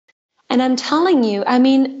And I'm telling you, I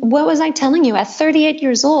mean, what was I telling you? At 38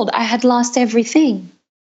 years old, I had lost everything.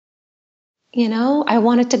 You know, I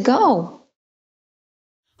wanted to go.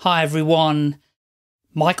 Hi, everyone.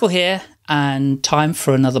 Michael here, and time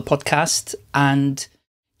for another podcast. And,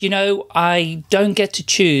 you know, I don't get to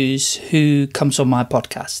choose who comes on my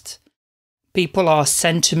podcast. People are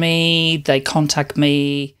sent to me, they contact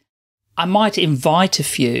me. I might invite a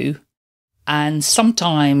few, and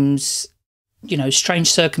sometimes, you know,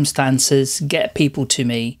 strange circumstances get people to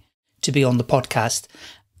me to be on the podcast.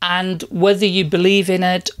 And whether you believe in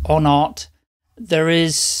it or not, there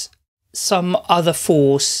is some other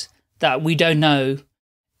force that we don't know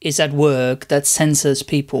is at work that sends us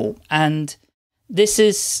people. And this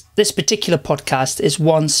particular podcast is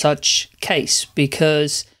one such case,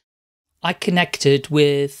 because I connected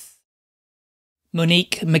with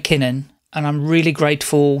Monique McKinnon, and I'm really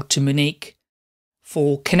grateful to Monique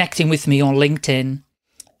for connecting with me on LinkedIn.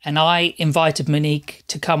 And I invited Monique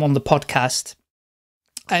to come on the podcast.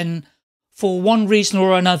 And for one reason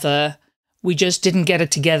or another, we just didn't get it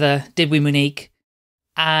together, did we, Monique?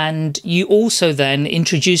 And you also then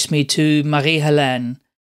introduced me to Marie-Hélène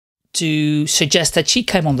to suggest that she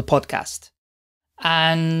came on the podcast.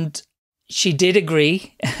 And she did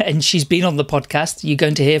agree, and she's been on the podcast. You're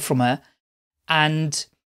going to hear from her. And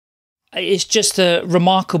it's just a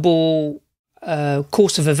remarkable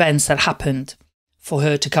course of events that happened for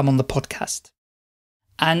her to come on the podcast.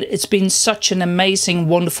 And it's been such an amazing,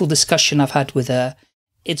 wonderful discussion I've had with her.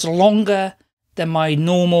 It's longer than my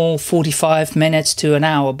normal 45 minutes to an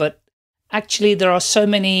hour, but actually there are so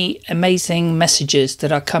many amazing messages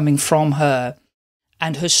that are coming from her.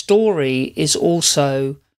 And her story is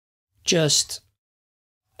also just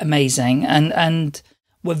amazing. And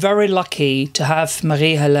we're very lucky to have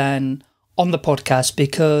Marie-Hélène on the podcast,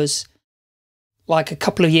 because like a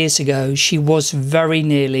couple of years ago, she was very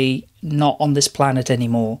nearly not on this planet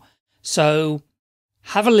anymore. So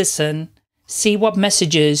have a listen, see what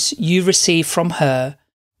messages you receive from her,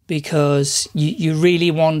 because you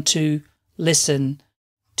really want to listen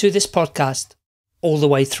to this podcast all the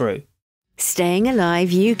way through. Staying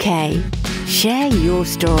Alive UK. Share your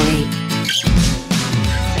story.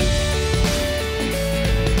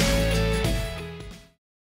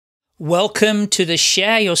 Welcome to the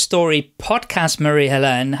Share Your Story podcast,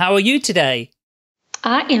 Marie-Hélène. How are you today?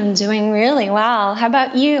 I am doing really well. How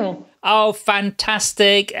about you? Oh,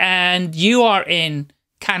 fantastic. And you are in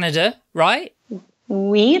Canada, right?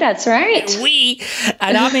 That's right.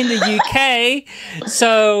 And I'm in the UK.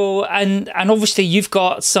 So, and obviously you've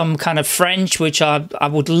got some kind of French, which I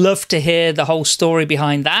would love to hear the whole story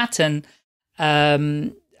behind that, and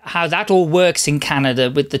how that all works in Canada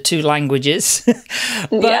with the two languages.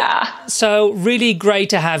 Yeah. So really great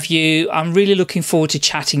to have you. I'm really looking forward to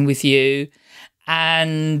chatting with you.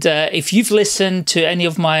 And if you've listened to any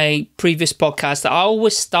of my previous podcasts, I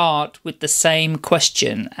always start with the same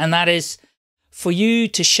question, and that is for you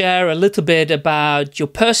to share a little bit about your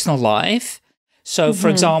personal life. So, for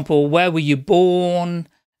example, where were you born?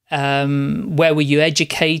 Where were you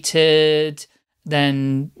educated?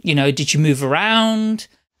 Then, you know, did you move around?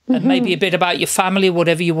 And maybe a bit about your family,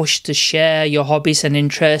 whatever you wish to share, your hobbies and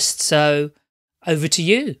interests. So over to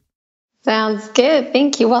you. Sounds good.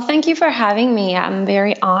 Thank you. Well, thank you for having me. I'm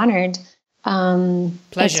very honored. Pleasure.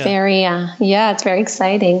 It's very, it's very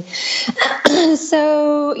exciting.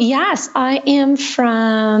 So, yes, I am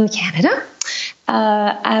from Canada.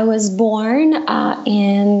 I was born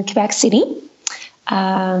in Quebec City.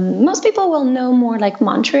 Most people will know more like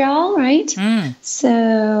Montreal, right?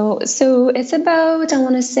 So it's about, I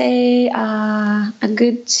want to say, a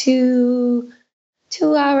good 2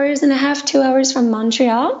 hours and a half, 2 hours from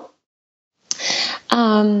Montreal.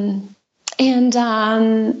 And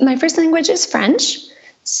my first language is French.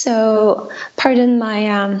 So pardon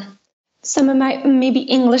my some of my maybe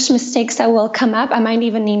English mistakes that will come up. I might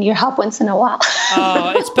even need your help once in a while.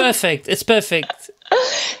 Oh, it's perfect. It's perfect.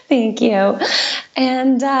 Thank you.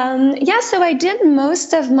 And so I did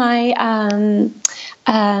most of my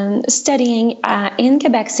studying in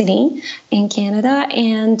Quebec City in Canada.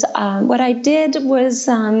 And what I did was,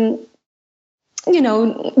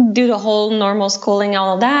 do the whole normal schooling,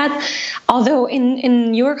 all of that. Although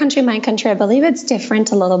in your country, my country, I believe it's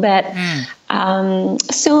different a little bit.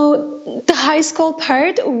 So the high school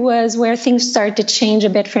part was where things started to change a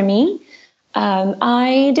bit for me.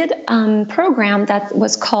 I did a program that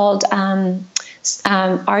was called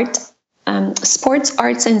Sports,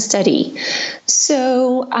 Arts, and Study.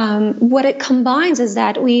 So what it combines is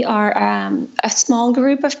that we are a small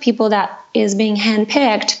group of people that is being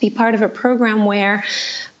handpicked to be part of a program where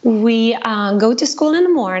we go to school in the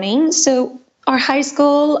morning. So our high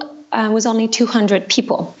school was only 200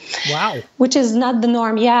 people. Wow. Which is not the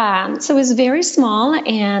norm. Yeah. So it was very small.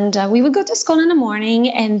 And we would go to school in the morning.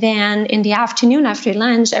 And then in the afternoon, after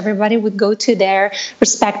lunch, everybody would go to their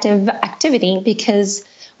respective activity, because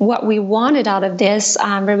what we wanted out of this,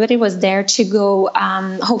 everybody was there to go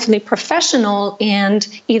hopefully professional in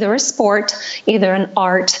either a sport, either an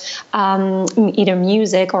art, either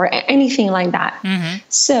music or anything like that. Mm-hmm.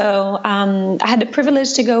 So I had the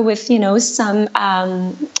privilege to go with,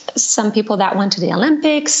 some people that went to the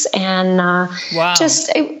Olympics, and wow.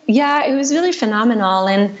 It was really phenomenal.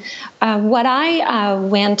 And what I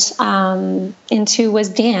went into was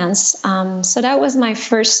dance. So that was my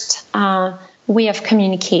first way of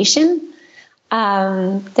communication,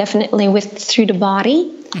 definitely through the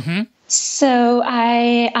body. Mm-hmm. So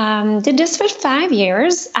I did this for 5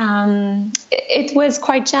 years. It was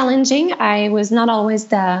quite challenging. I was not always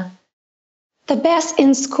the best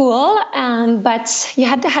in school, but you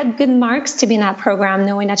had to have good marks to be in that program,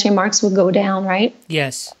 knowing that your marks would go down, right?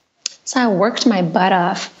 Yes. So I worked my butt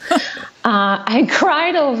off. I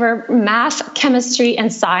cried over math, chemistry,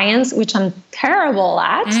 and science, which I'm terrible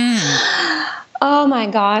at. Oh my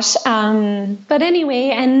gosh. But anyway,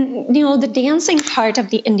 and the dancing part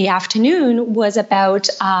in the afternoon was about,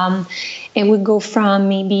 it would go from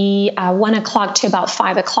maybe 1 o'clock to about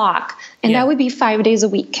 5 o'clock. And that would be 5 days a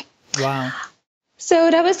week. Wow. So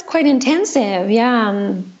that was quite intensive.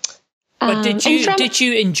 Yeah. But did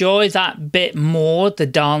you enjoy that bit more, the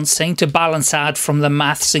dancing, to balance out from the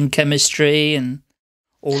maths and chemistry and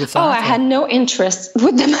all of that? Oh, I had no interest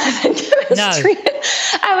with the math and chemistry. No.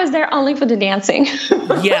 I was there only for the dancing.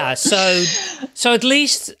 Yeah, so at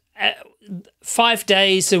least 5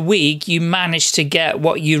 days a week, you managed to get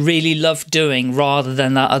what you really loved doing rather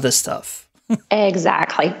than that other stuff.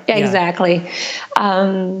 Exactly.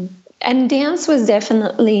 And dance was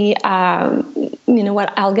definitely,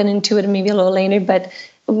 what I'll get into it maybe a little later, but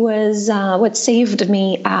was what saved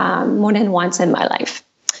me more than once in my life.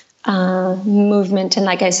 Movement, and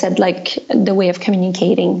like I said, like the way of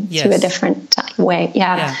communicating through a different way.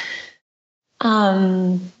 Yeah.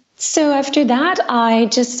 So after that, I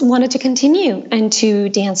just wanted to continue into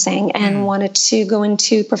dancing and wanted to go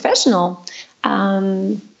into professional.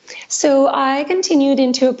 So I continued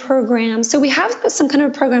into a program. So we have some kind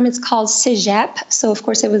of program. It's called Cégep. So of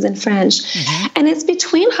course it was in French, and it's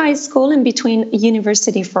between high school and between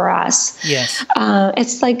university for us. Yes.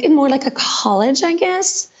 It's like more like a college, I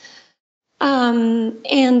guess.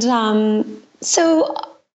 So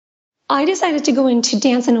I decided to go into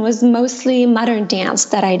dance, and it was mostly modern dance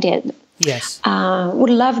that I did. Yes.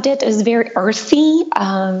 Loved it. It was very earthy,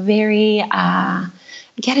 very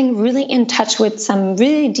getting really in touch with some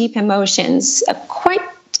really deep emotions, quite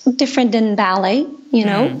different than ballet,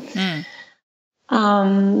 And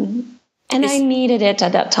I needed it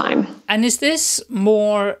at that time. And is this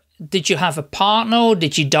more, did you have a partner, or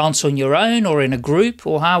did you dance on your own or in a group,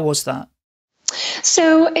 or how was that?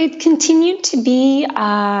 So it continued to be,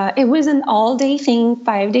 it was an all-day thing,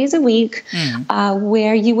 5 days a week,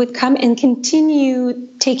 where you would come and continue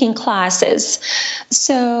taking classes.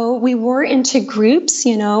 So we were into groups,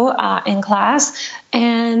 in class,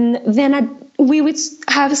 and then we would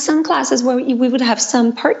have some classes where we would have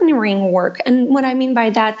some partnering work. And what I mean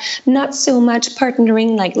by that, not so much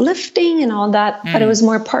partnering like lifting and all that, but it was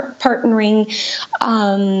more partnering.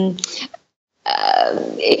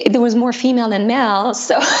 There was more female than male,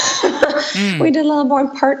 so we did a little more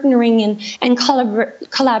partnering and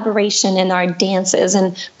collaboration in our dances,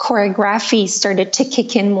 and choreography started to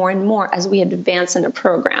kick in more and more as we advanced in the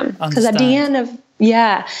program. Because at the end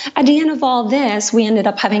of all this, we ended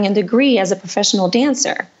up having a degree as a professional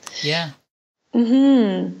dancer. Yeah.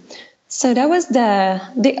 So that was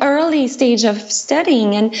the early stage of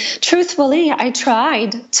studying, and truthfully, I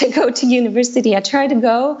tried to go to university.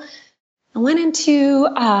 I went into,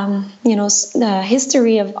 the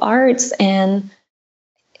history of arts, and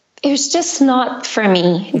it was just not for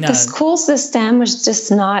me. No. The school system was just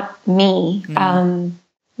not me. It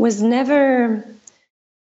was never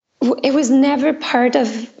part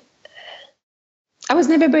of, I was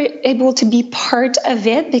never able to be part of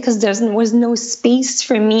it, because there was no space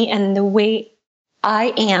for me and the way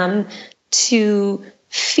I am to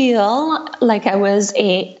feel like I was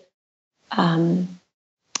a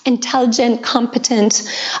intelligent, competent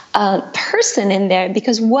person in there,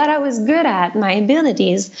 because what I was good at, my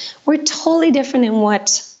abilities, were totally different than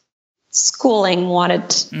what schooling wanted.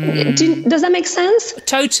 Does that make sense?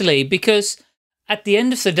 Totally, because at the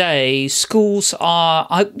end of the day, schools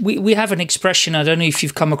are, we have an expression, I don't know if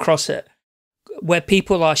you've come across it, where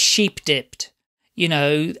people are sheep dipped.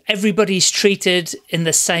 Everybody's treated in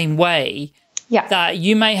the same way. Yeah. That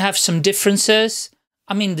you may have some differences.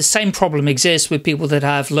 I mean, the same problem exists with people that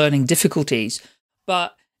have learning difficulties.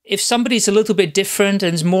 But if somebody's a little bit different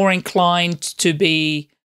and is more inclined to be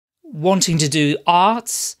wanting to do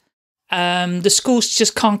arts, the schools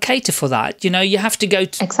just can't cater for that. You know, you have to go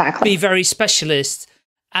to be very specialist,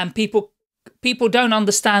 and people don't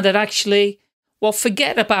understand that actually, well,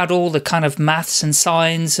 forget about all the kind of maths and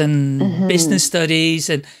science and business studies.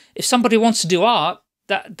 And if somebody wants to do art,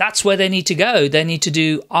 that's where they need to go. They need to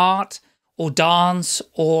do art or dance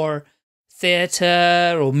or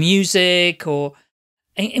theatre or music. Or,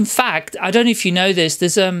 in fact, I don't know if you know this,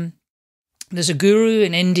 there's a guru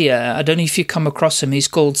in India, I don't know if you come across him, he's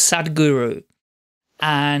called Sadhguru,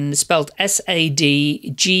 and spelled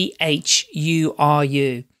Sadghuru.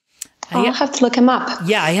 I'll have to look him up.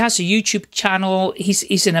 Yeah, he has a YouTube channel.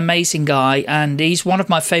 He's an amazing guy, and he's one of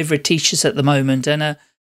my favorite teachers at the moment. And a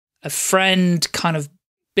friend, kind of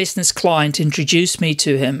business client, introduced me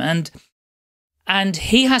to him, and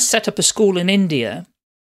he has set up a school in India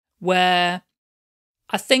where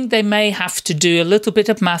I think they may have to do a little bit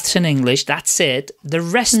of maths and English. That's it. The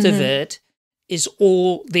rest of it is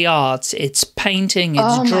all the arts. It's painting,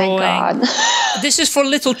 it's drawing. My God. This is for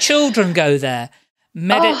little children go there.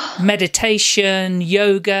 Meditation,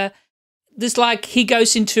 yoga. There's like, he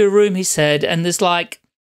goes into a room, he said, and there's like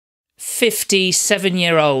 50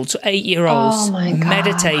 7-year-olds, 8-year-olds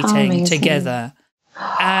meditating together.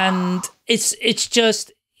 And it's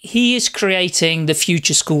just, he is creating the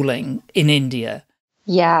future schooling in India.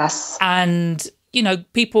 Yes. And, you know,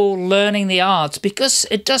 people learning the arts because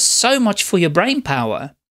it does so much for your brain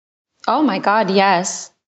power. Oh my God,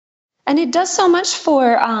 yes. And it does so much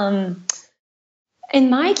for, in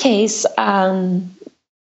my case,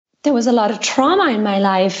 there was a lot of trauma in my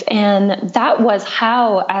life. And that was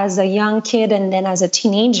how, as a young kid and then as a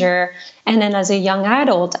teenager and then as a young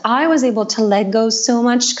adult, I was able to let go so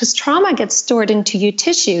much, because trauma gets stored into your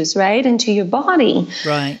tissues, right? Into your body.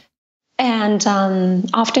 Right. And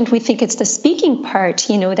often we think it's the speaking part,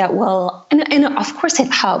 you know, that will, and of course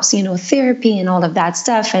it helps, you know, therapy and all of that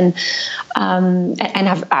stuff. And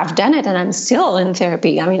I've done it, and I'm still in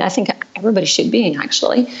therapy. I mean, I think everybody should be,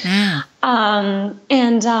 actually. Yeah.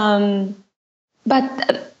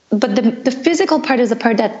 But the physical part is the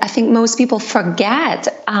part that I think most people forget.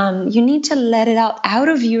 You need to let it out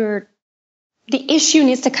of your, the issue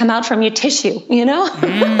needs to come out from your tissue, you know?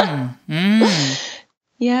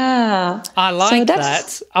 Yeah. I like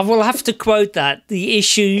that. I will have to quote that. The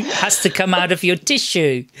issue has to come out of your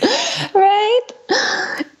tissue. Right?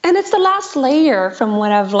 And it's the last layer from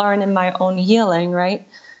what I've learned in my own healing, right?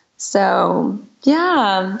 So,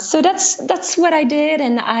 yeah. So that's what I did.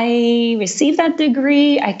 And I received that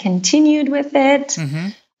degree. I continued with it.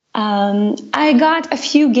 I got a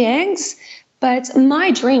few gigs, but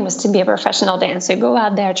my dream was to be a professional dancer, go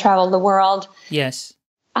out there, travel the world. Yes.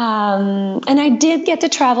 And I did get to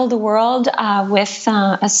travel the world with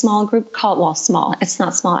a small group called, well, small. It's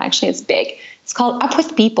not small, actually. It's big. It's called Up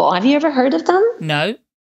With People. Have you ever heard of them? No.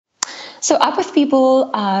 So Up With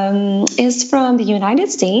People is from the United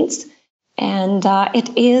States. And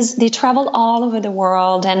they travel all over the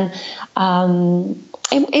world. And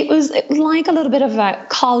it was like a little bit of a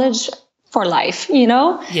college for life, you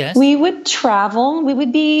know? Yes. We would travel. We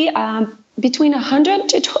would be between 100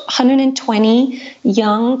 to 120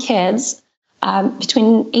 young kids,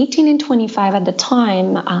 between 18 and 25 at the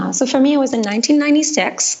time. So for me, it was in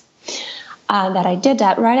 1996 that I did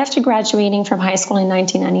that, right after graduating from high school in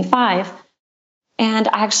 1995. And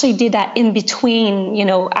I actually did that in between, you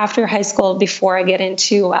know, after high school, before I get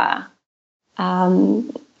into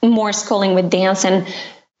more schooling with dance. And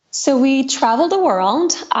so we travel the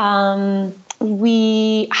world.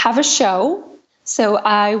 We have a show. So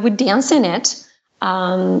I would dance in it.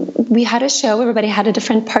 We had a show. Everybody had a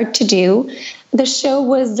different part to do. The show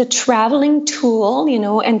was the traveling tool, you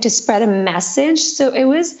know, and to spread a message. So it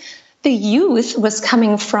was, the youth was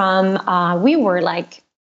coming from, we were like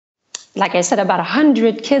I said, about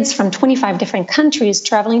 100 kids from 25 different countries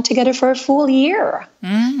traveling together for a full year.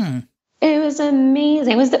 It was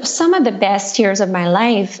amazing. It was some of the best years of my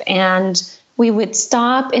life. And we would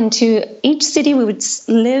stop into each city. We would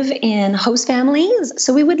live in host families.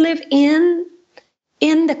 So we would live in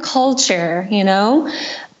the culture, you know.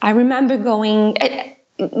 I remember going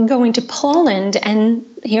to Poland, and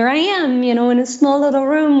here I am, you know, in a small little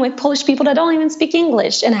room with Polish people that don't even speak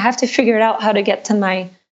English. And I have to figure out how to get to my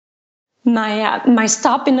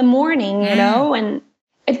stop in the morning, you know, and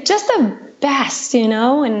it's just the best, you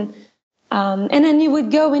know. And And then you would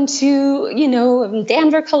go into,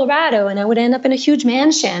 Denver, Colorado, and I would end up in a huge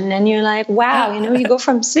mansion. And you're like, wow, you go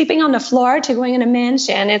from sleeping on the floor to going in a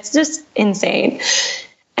mansion. It's just insane.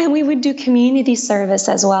 And we would do community service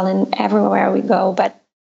as well, and everywhere we go. But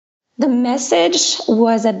the message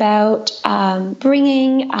was about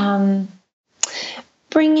bringing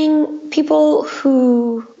people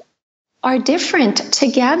who are different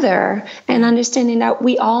together and understanding that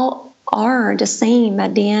we all are the same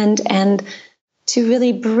at the end, and to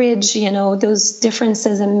really bridge, those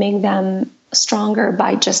differences and make them stronger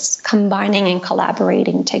by just combining and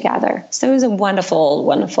collaborating together. So it was a wonderful,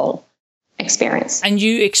 wonderful experience. And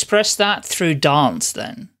you expressed that through dance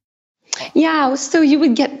then? Yeah, so you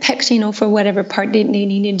would get picked, for whatever part they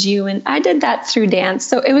needed you. And I did that through dance.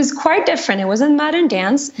 So it was quite different. It wasn't modern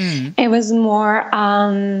dance. It was more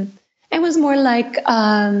like,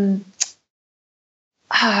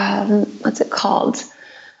 what's it called?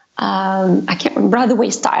 I can't remember, Broadway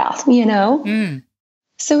style,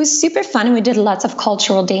 So it was super fun. And we did lots of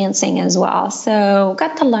cultural dancing as well. So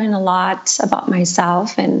got to learn a lot about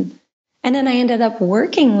myself. And then I ended up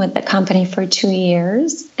working with the company for 2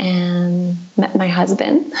 years and met my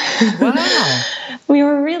husband. Wow. We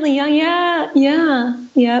were really young. Yeah.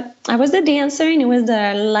 I was the dancer and he was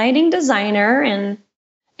the lighting designer. And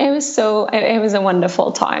it was a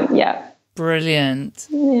wonderful time. Yeah. Brilliant.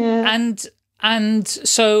 Yeah. And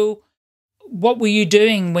so what were you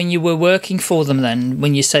doing when you were working for them then,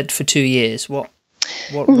 when you said for 2 years? What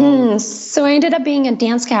role? So I ended up being a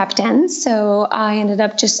dance captain. So I ended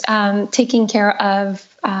up just taking care of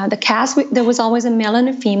the cast. There was always a male and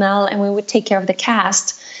a female, and we would take care of the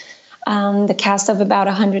cast of about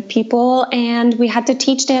 100 people. And we had to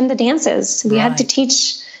teach them the dances. We had to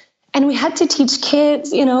teach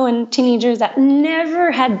kids, and teenagers that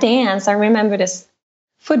never had danced. I remember this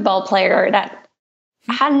football player that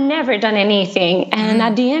had never done anything. And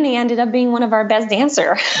at the end, he ended up being one of our best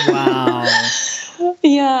dancers. Wow.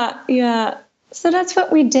 Yeah. So that's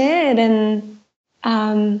what we did. And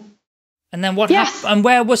then what happened? And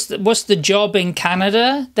where was the job in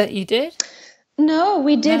Canada that you did? No,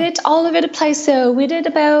 we did it all over the place. So we did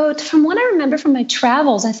about, from what I remember from my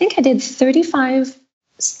travels, I think I did 35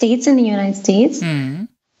 states in the United States.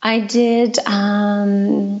 I did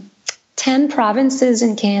 10 provinces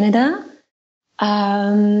in Canada.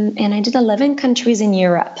 And I did 11 countries in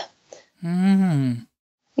Europe.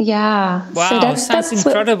 Yeah. Wow, so that's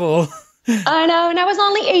incredible. I know. And I was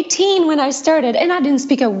only 18 when I started, and I didn't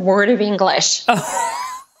speak a word of English. It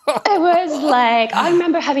was like, I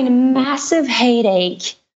remember having a massive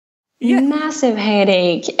headache. Massive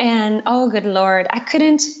headache. And oh, good Lord,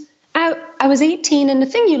 I was 18, and the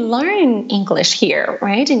thing, you learn English here,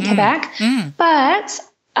 right, in Quebec, but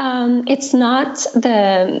it's not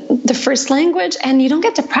the first language, and you don't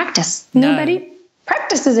get to practice. No. Nobody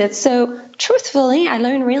practices it. So truthfully, I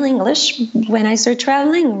learned real English when I started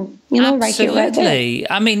traveling, Absolutely.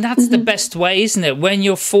 I mean, that's the best way, isn't it? When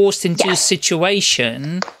you're forced into a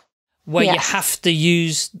situation where you have to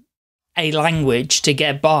use a language to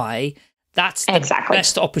get by, that's the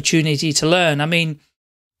best opportunity to learn. I mean,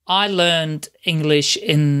 I learned English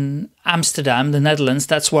in Amsterdam, the Netherlands.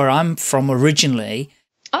 That's where I'm from originally.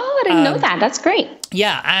 Oh, I didn't know that. That's great.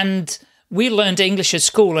 Yeah, and we learned English at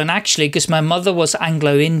school, and actually, because my mother was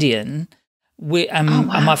Anglo-Indian, and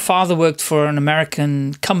my father worked for an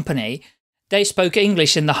American company, they spoke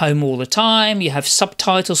English in the home all the time. You have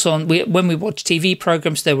subtitles on. When we watched TV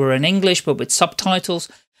programs, they were in English, but with subtitles.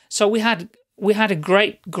 So we had a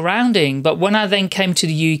great grounding. But when I then came to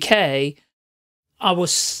the UK, I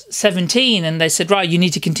was 17, and they said, right, you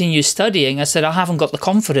need to continue studying. I said, I haven't got the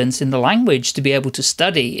confidence in the language to be able to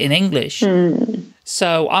study in English.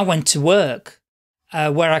 So I went to work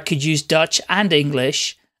where I could use Dutch and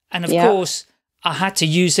English. And of course, I had to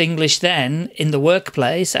use English then in the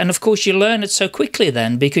workplace. And of course, you learn it so quickly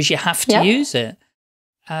then because you have to use it.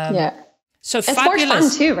 So it's fabulous. More fun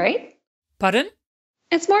too, right? Pardon?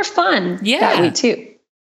 It's more fun that way too.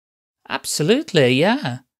 Absolutely,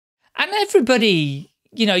 yeah. And everybody,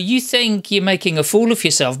 you think you're making a fool of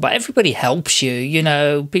yourself, but everybody helps you.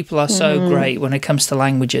 People are so great when it comes to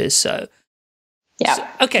languages. So,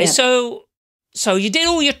 So you did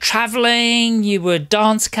all your traveling, you were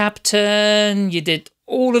dance captain, you did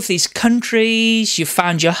all of these countries, you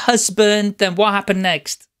found your husband. Then what happened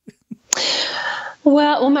next?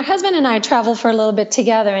 Well, my husband and I traveled for a little bit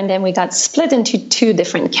together, and then we got split into 2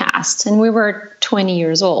 different casts, and we were 20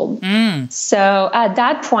 years old. So at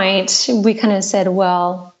that point, we kind of said,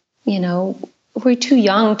 well, we're too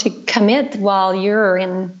young to commit while you're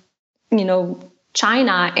in,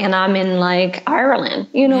 China and I'm in like Ireland.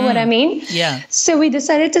 You know what I mean? Yeah. So we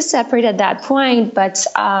decided to separate at that point, but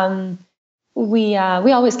we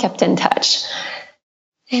always kept in touch.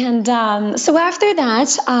 And so after that,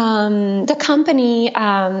 the company,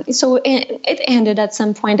 so it ended at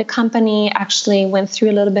some point. The company actually went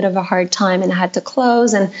through a little bit of a hard time and had to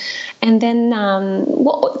close, and then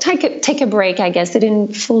take a break. I guess they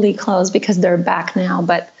didn't fully close because they're back now.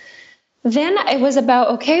 But then it was about,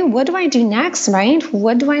 okay, what do I do next, right?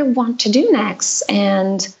 What do I want to do next?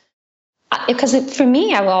 And because for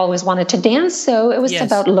me, I always wanted to dance, so it was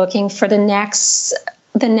about looking for the next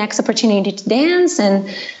opportunity to dance. And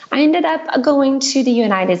I ended up going to the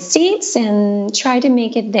United States and tried to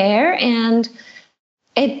make it there. And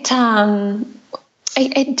it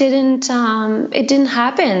didn't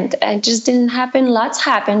happen. It just didn't happen. Lots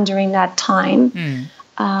happened during that time.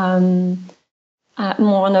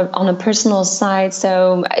 More on a personal side.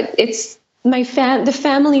 So it's the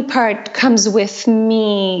family part comes with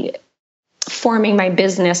me forming my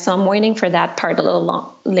business. So I'm waiting for that part a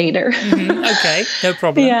little later. Okay, no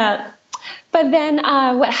problem. Yeah. But then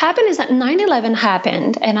what happened is that 9/11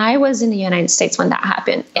 happened, and I was in the United States when that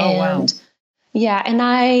happened. Oh, wow. Yeah, and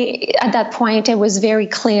at that point, it was very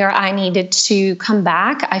clear I needed to come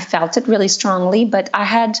back. I felt it really strongly, but I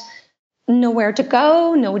had nowhere to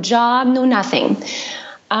go, no job, no nothing.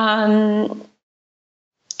 That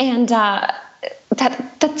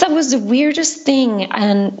was the weirdest thing.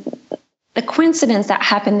 And the coincidence that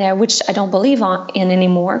happened there, which I don't believe in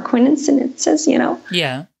anymore, coincidences,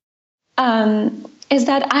 Yeah. Is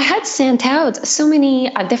that I had sent out so many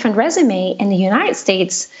different resumes in the United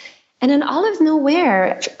States, and then out of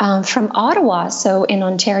nowhere, from Ottawa, so in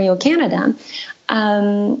Ontario, Canada,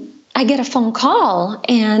 I get a phone call,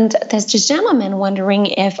 and there's this gentleman wondering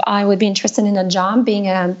if I would be interested in a job being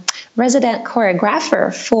a resident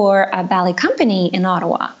choreographer for a ballet company in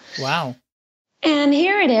Ottawa. Wow. And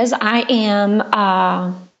here it is. I am,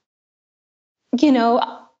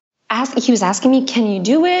 he was asking me, can you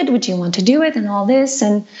do it? Would you want to do it? And all this.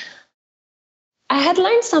 And I had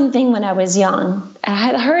learned something when I was young. I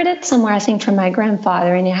had heard it somewhere, I think, from my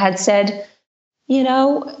grandfather. And he had said,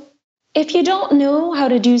 if you don't know how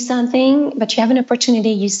to do something, but you have an opportunity,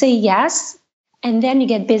 you say yes, and then you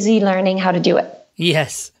get busy learning how to do it.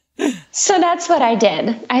 Yes. So that's what I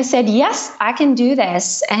did. I said, yes, I can do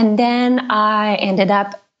this. And then I ended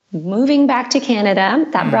up moving back to Canada.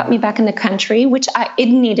 That brought me back in the country, which it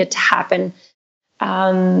needed to happen.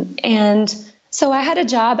 And so I had a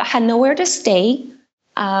job. I had nowhere to stay.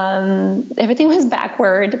 Everything was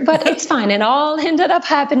backward, but it's fine. It all ended up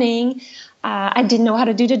happening. I didn't know how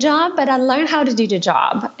to do the job, but I learned how to do the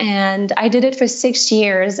job. And I did it for 6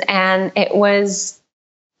 years, and it was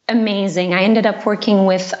amazing. I ended up working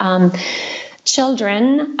with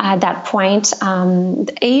children at that point.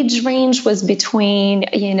 The age range was between,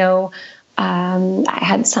 I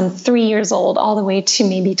had some 3 years old all the way to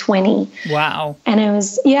maybe 20. Wow. And it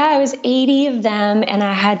was 80 of them. And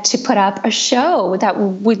I had to put up a show that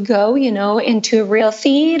would go, into a real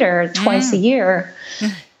theater twice a year.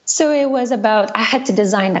 So it was about, I had to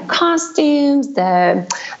design the costumes, the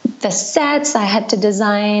sets, I had to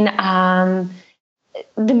design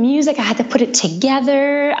the music, I had to put it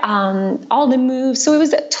together, all the moves. So it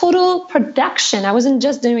was a total production. I wasn't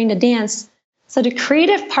just doing the dance. So the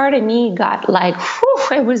creative part of me got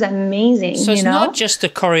it was amazing. So it's not just the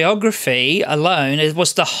choreography alone, it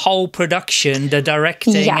was the whole production, the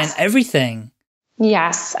directing and everything.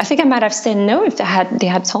 Yes. I think I might have said no if they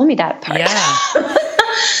had told me that part. Yeah.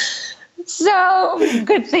 So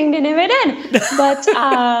good thing they never did. But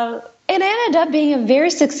it ended up being a very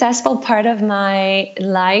successful part of my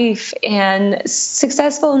life, and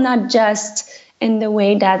successful not just in the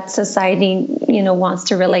way that society, wants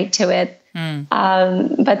to relate to it,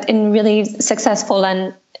 but in really successful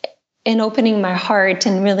and in opening my heart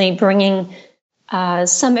and really bringing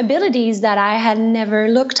some abilities that I had never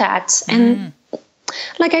looked at. And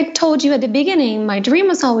like I told you at the beginning, my dream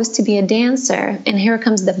was always to be a dancer, and here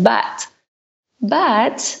comes the but.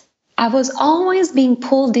 But I was always being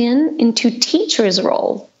pulled into teacher's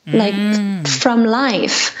role, from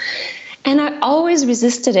life. And I always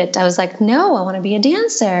resisted it. I was like, no, I want to be a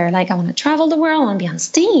dancer. I want to travel the world. I want to be on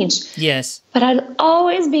stage. Yes. But I'd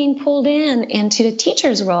always been pulled into the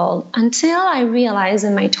teacher's role until I realized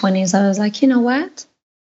in my 20s, I was like, you know what?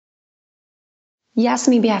 Yes,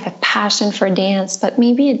 maybe I have a passion for dance, but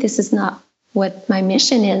maybe this is not what my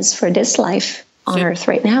mission is for this life on earth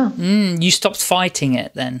right now. You stopped fighting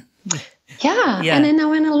it then? Yeah. And then I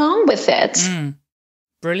went along with it.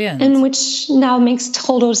 Brilliant. And which now makes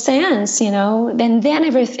total sense, Then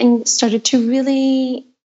everything started to really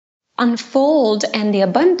unfold, and the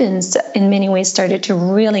abundance in many ways started to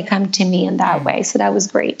really come to me in that way. So that was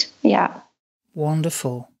great. Yeah.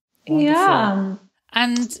 Wonderful. Yeah.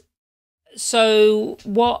 And so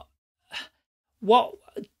what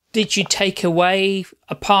did you take away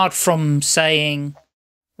apart from saying,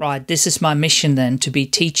 right, this is my mission then, to be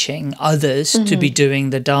teaching others, to be doing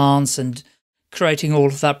the dance and creating all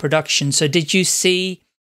of that production? So did you see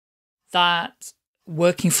that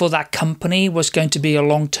working for that company was going to be a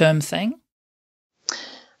long-term thing?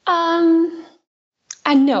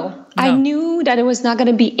 No. I knew that it was not going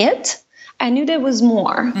to be it. I knew there was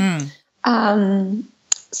more.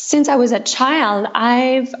 Since I was a child,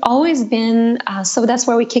 I've always been, so that's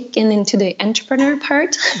where we kick into the entrepreneur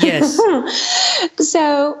part. Yes.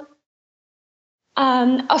 So,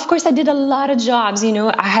 of course, I did a lot of jobs. You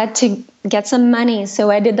know, I had to get some money.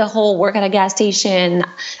 So I did the whole work at a gas station,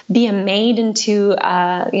 be a maid into,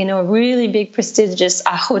 a really big, prestigious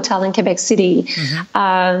hotel in Quebec City.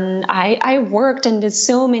 I worked and did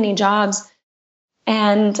so many jobs.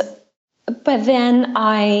 But then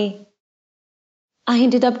I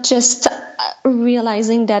ended up just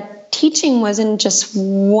realizing that teaching wasn't just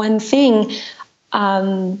one thing.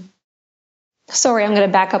 Sorry, I'm going to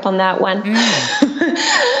back up on that one.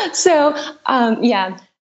 So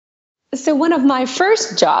one of my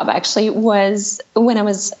first job actually was when I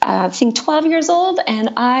was, I think 12 years old,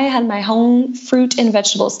 and I had my own fruit and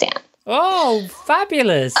vegetable stand. Oh,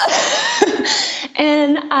 fabulous.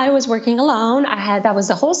 And I was working alone. That was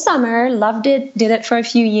the whole summer, loved it, did it for a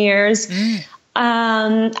few years.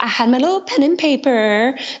 I had my little pen and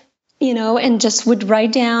paper, and just would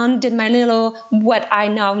write down, did my little, what I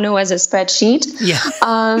now know as a spreadsheet. Yeah.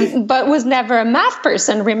 But was never a math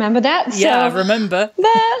person. Remember that? Yeah, I remember.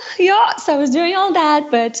 So I was doing all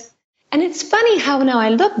that. And it's funny how now I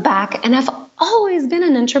look back, and I've always been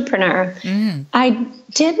an entrepreneur. I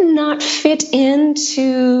did not fit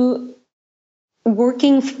into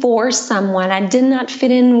working for someone. I did not fit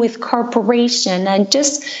in with corporation.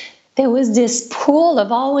 There was this pull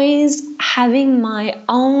of always having my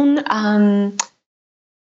own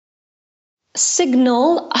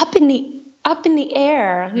signal up in the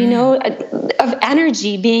air, of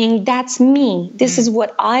energy, being that's me. This is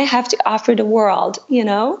what I have to offer the world,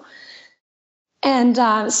 And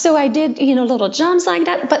so I did, little jumps like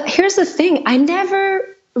that. But here's the thing: I never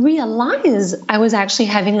realized I was actually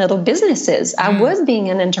having little businesses. I was being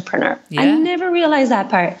an entrepreneur. Yeah. I never realized that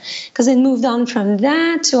part, because I moved on from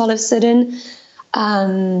that to all of a sudden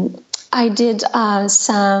I did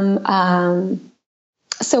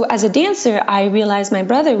so as a dancer, I realized my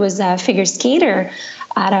brother was a figure skater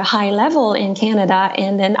at a high level in Canada.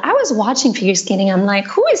 And then I was watching figure skating. I'm like,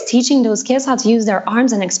 who is teaching those kids how to use their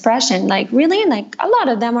arms and expression? Like, really? Like, a lot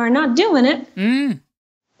of them are not doing it.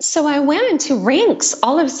 So I went into rinks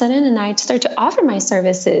all of a sudden, and I started to offer my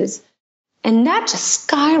services, and that just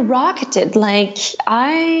skyrocketed. Like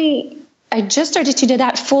I just started to do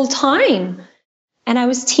that full time, and I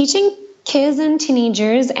was teaching kids and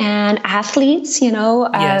teenagers and athletes,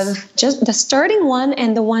 of just the starting one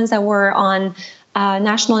and the ones that were on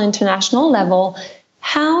national, international level,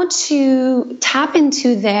 how to tap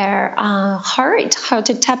into their heart, how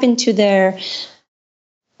to tap into their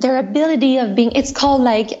ability of being, it's called,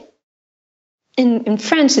 like, in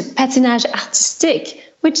French, it's patinage artistique,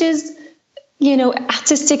 which is,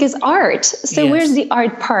 artistic is art. So where's the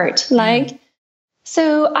art part?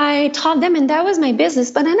 So I taught them, and that was my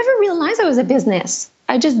business, but I never realized it was a business.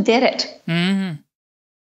 I just did it.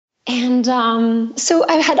 And so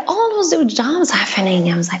I had all those little jobs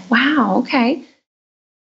happening. I was like, wow, okay.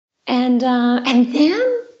 And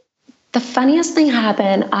then the funniest thing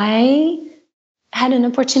happened. I had an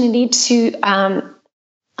opportunity to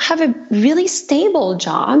have a really stable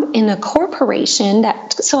job in a corporation.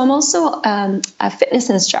 So I'm also a fitness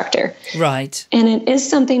instructor. Right. And it is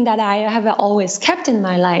something that I have always kept in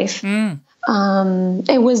my life.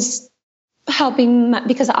 It was helping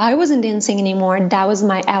because I wasn't dancing anymore. That was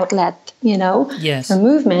my outlet, for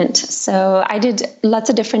movement. So I did lots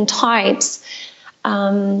of different types.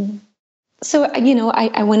 So,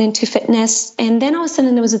 I went into fitness, and then all of a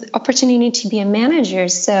sudden there was an opportunity to be a manager.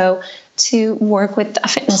 So to work with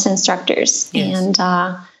fitness instructors. And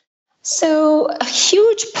so a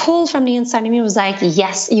huge pull from the inside of me was like,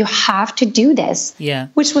 yes, you have to do this. Yeah.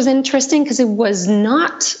 Which was interesting because it was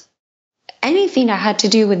not anything that had to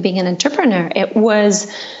do with being an entrepreneur. It was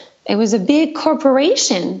a big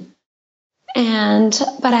corporation.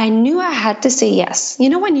 But I knew I had to say yes.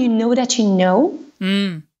 When you know that you know?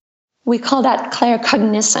 We call that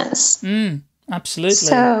claircognizance. Absolutely.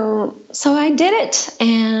 So I did it.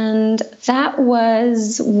 And that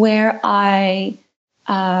was where I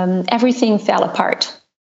everything fell apart.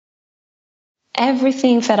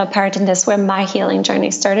 Everything fell apart, and that's where my healing journey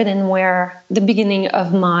started and where the beginning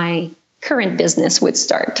of my current business would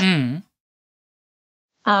start.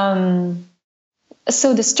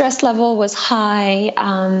 So the stress level was high.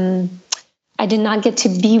 I did not get to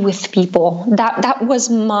be with people. That was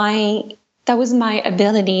my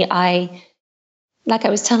ability. Like I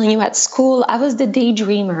was telling you at school, I was the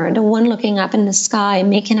daydreamer, the one looking up in the sky,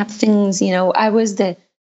 making up things. I was the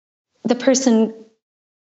person.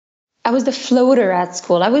 I was the floater at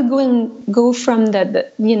school. I would go from the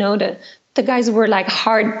guys who were like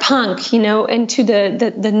hard punk, into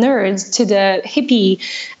the nerds, to the hippie,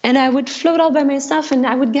 and I would float all by myself, and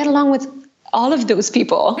I would get along with all of those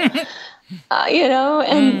people,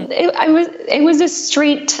 And it was the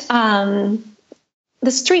street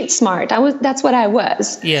smart. That's what I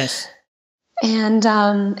was. Yes. And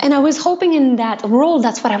I was hoping in that role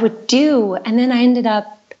that's what I would do, and then I ended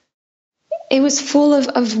up. It was full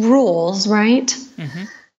of rules, right? Mm-hmm.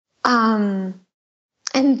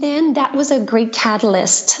 And then that was a great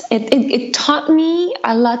catalyst. It taught me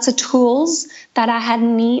lots of tools that I had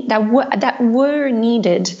that were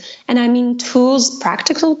needed, and I mean tools,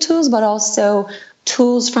 practical tools, but also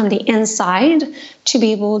tools from the inside to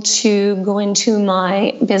be able to go into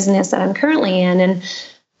my business that I'm currently in. And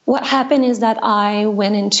what happened is that I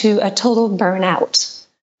went into a total burnout,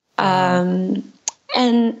 and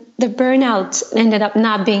the burnout ended up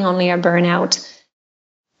not being only a burnout.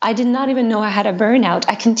 I did not even know I had a burnout.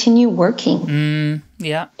 I continue working.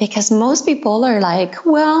 Yeah. Because most people are like,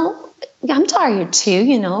 well, I'm tired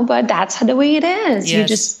too, but that's the way it is.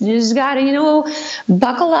 Yes. You just gotta,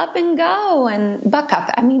 buckle up and go and buck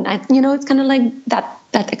up. I mean, it's kind of like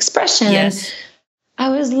that expression. Yes. And I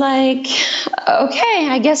was like, okay,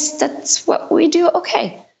 I guess that's what we do.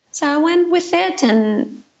 Okay. So I went with it,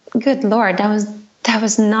 and good Lord, that was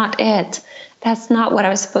not it. That's not what I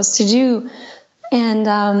was supposed to do. And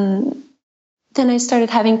then I started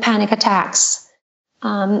having panic attacks.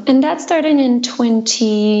 And that started in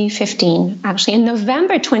 2015, actually, in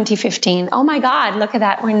November 2015. Oh my God, look at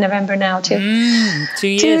that. We're in November now, too. 2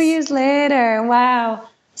 years. 2 years later. Wow.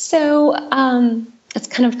 So it's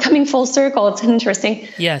kind of coming full circle. It's interesting.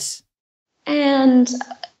 Yes. And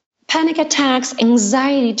panic attacks,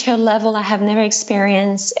 anxiety to a level I have never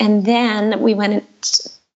experienced. And then we went,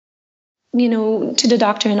 to the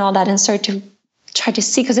doctor and all that, and started to try to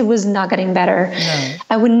see, because it was not getting better. No.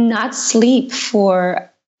 I would not sleep for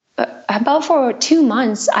 2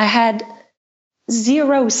 months. I had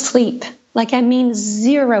zero sleep. Like, I mean,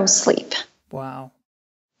 zero sleep. Wow.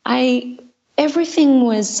 Everything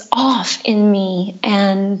was off in me.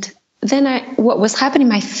 And then what was happening,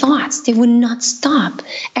 my thoughts, they would not stop.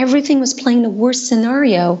 Everything was playing the worst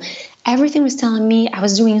scenario. Everything was telling me I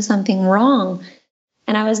was doing something wrong.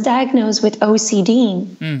 And I was diagnosed with OCD.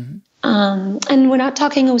 Mm-hmm. And we're not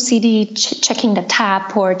talking OCD checking the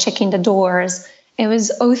tap or checking the doors. It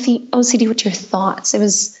was OCD with your thoughts. It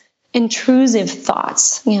was intrusive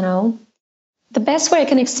thoughts, The best way I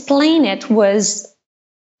can explain it was,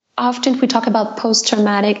 often we talk about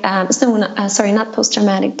post-traumatic, not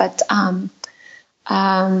post-traumatic, but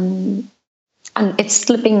it's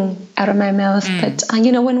slipping out of my mouth. But,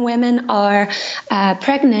 when women are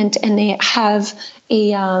pregnant and they have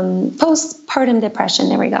a postpartum depression,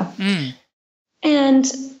 there we go. And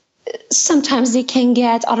sometimes they can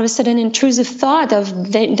get all of a sudden intrusive thought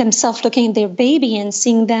of themselves looking at their baby and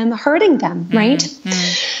seeing them hurting them, right?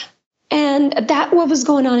 And that what was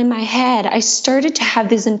going on in my head. I started to have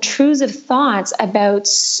these intrusive thoughts about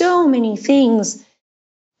so many things.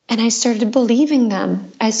 And I started believing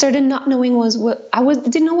them. I started not knowing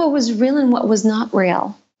didn't know what was real and what was not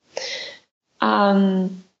real.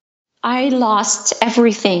 I lost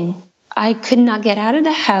everything. I could not get out of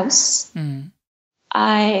the house.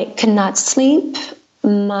 I could not sleep.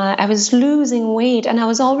 I was losing weight, and I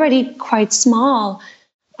was already quite small.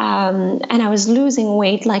 And I was losing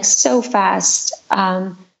weight like so fast.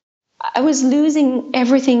 I was losing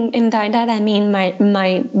everything in that. I mean,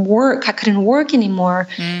 my work, I couldn't work anymore.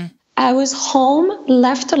 I was home,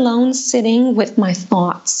 left alone, sitting with my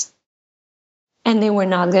thoughts. And they were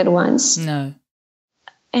not good ones. No.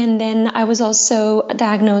 And then I was also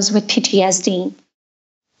diagnosed with PTSD,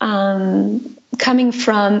 coming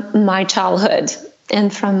from my childhood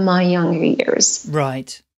and from my younger years.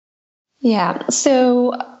 Right. Yeah.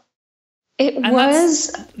 So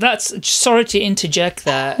that's sorry to interject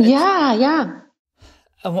there. Yeah.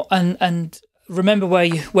 And remember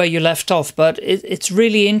where you left off, but it's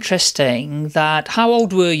really interesting that, how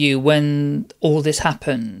old were you when all this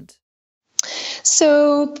happened?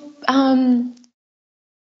 So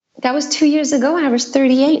That was 2 years ago and I was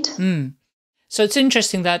 38. So it's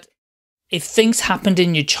interesting that if things happened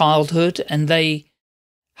in your childhood and they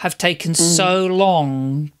have taken so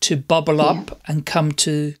long to bubble up and come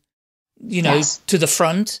to, you know, to the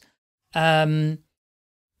front, and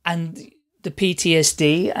the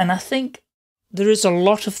PTSD, and I think there is a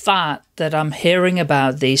lot of that I'm hearing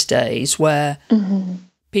about these days where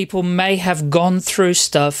people may have gone through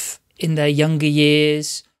stuff in their younger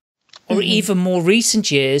years or even more recent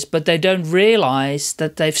years, but they don't realize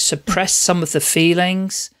that they've suppressed some of the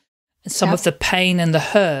feelings and some of the pain and the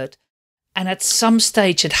hurt. And at some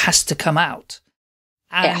stage it has to come out.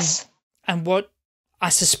 And, and what I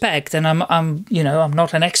suspect, and I'm you know, I'm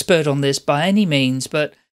not an expert on this by any means,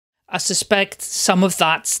 but I suspect some of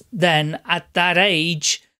that then at that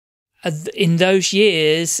age, in those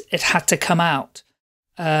years, it had to come out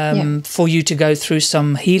for you to go through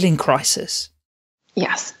some healing crisis.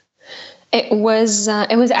 Yes. It was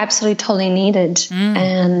absolutely totally needed.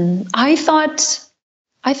 And I thought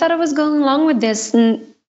I was going along with this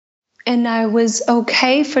and I was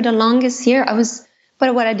okay for the longest year.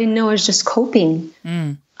 But what I didn't know is just coping.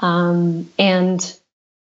 And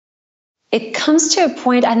it comes to a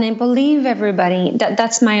point, and I believe everybody,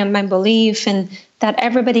 that's my belief, and that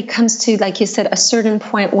everybody comes to, like you said, a certain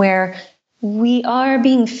point where we are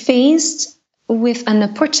being faced with an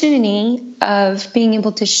opportunity of being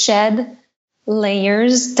able to shed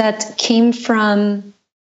layers that came from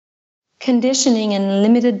conditioning and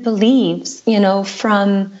limited beliefs, you know,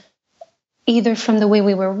 from either from the way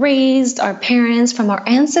we were raised, our parents, from our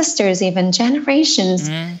ancestors, even generations,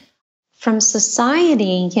 from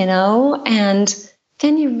society, you know, and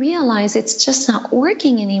then you realize it's just not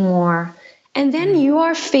working anymore. And then you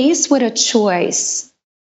are faced with a choice,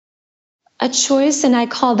 and I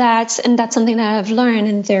call that, and that's something that I've learned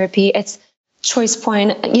in therapy. It's choice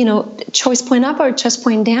point, you know, choice point up or choice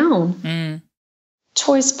point down.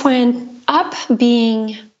 Choice point up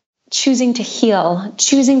being choosing to heal,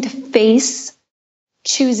 choosing to face,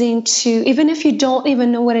 choosing to, even if you don't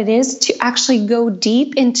even know what it is, to actually go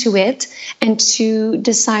deep into it and to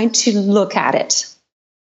decide to look at it.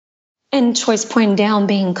 And choice point down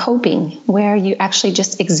being coping, where you actually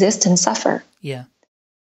just exist and suffer. Yeah.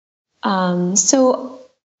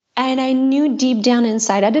 And I knew deep down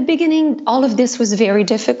inside, at the beginning, all of this was very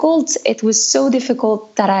difficult. It was so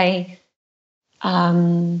difficult that I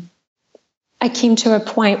came to a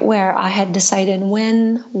point where I had decided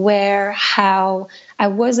when, where, how. I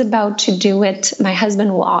was about to do it. My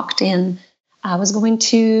husband walked in. I was going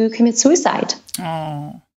to commit suicide.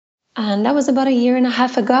 Oh. And that was about 1.5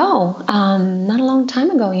 years ago. Not a long time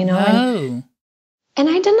ago, you know. No. And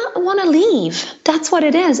I did not want to leave. That's what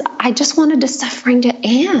it is. I just wanted the suffering to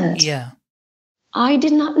end. Yeah. I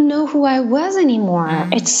did not know who I was anymore.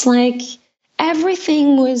 It's like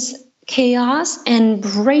everything was chaos and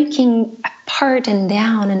breaking apart and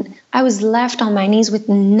down. And I was left on my knees with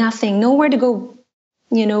nothing, nowhere to go.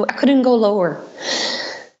 You know, I couldn't go lower.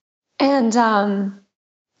 And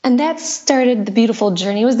that started the beautiful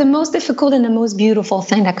journey. It was the most difficult and the most beautiful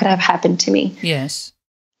thing that could have happened to me. Yes.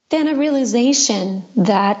 Then a realization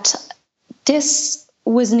that this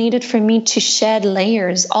was needed for me to shed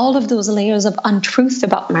layers, all of those layers of untruth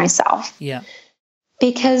about myself. Yeah.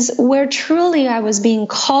 Because where truly I was being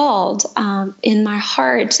called in my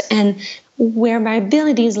heart and where my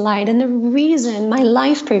abilities lied and the reason, my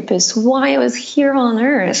life purpose, why I was here on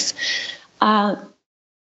earth,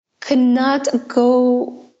 could not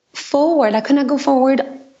go forward. I could not go forward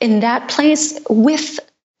in that place with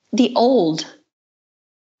the old.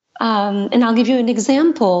 And I'll give you an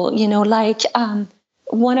example, you know, like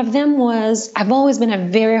one of them was, I've always been a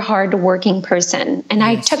very hard-working person, and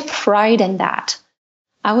I took pride in that.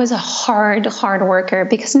 I was a hard worker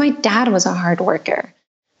because my dad was a hard worker.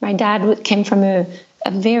 My dad came from a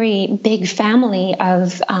very big family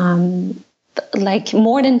of like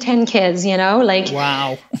more than 10 kids, you know, like,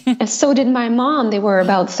 wow. And so did my mom. They were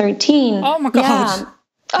about 13. Oh my God. Yeah.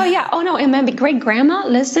 Oh yeah. Oh no. And my great grandma,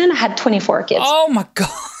 listen, had 24 kids. Oh my God.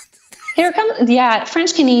 Here comes,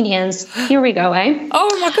 French Canadians. Here we go, eh?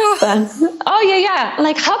 Oh my God. Oh yeah.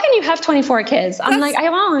 Like, how can you have 24 kids? I'm like, I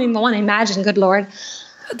don't even want to imagine, good Lord.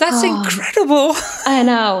 That's incredible. I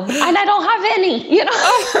know. And I don't have any, you know.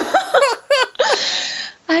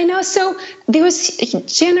 I know. So there was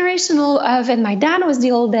generational of, and my dad was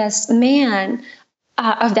the oldest man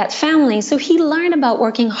of that family. So he learned about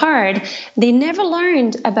working hard. They never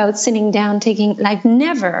learned about sitting down,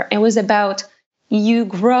 never. It was about you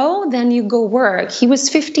grow, then you go work. He was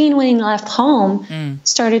 15 when he left home,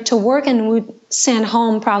 started to work, and would send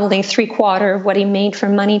home probably 3/4 of what he made for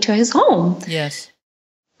money to his home. Yes.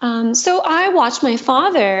 So I watched my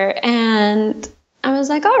father and I was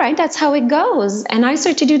like, all right, that's how it goes. And I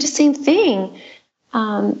started to do the same thing.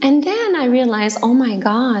 And then I realized, oh my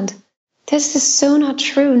God, this is so not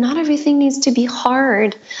true. Not everything needs to be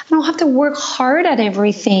hard. I don't have to work hard at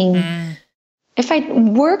everything. If I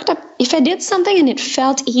did something and it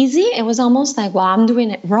felt easy, it was almost like, well, I'm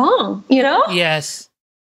doing it wrong, Yes.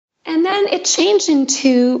 And then it changed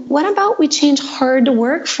into, what about we change hard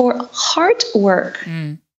work for heart work?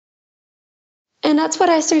 And that's what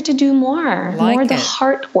I started to do more the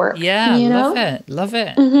heart work. Yeah, love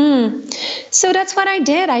it. So that's what I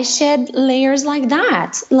did. I shed layers like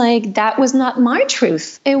that. Like, that was not my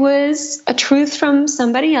truth. It was a truth from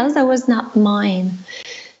somebody else that was not mine.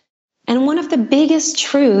 And one of the biggest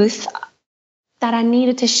truths that I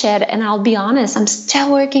needed to shed, and I'll be honest, I'm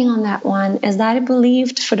still working on that one, is that I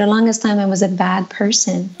believed for the longest time I was a bad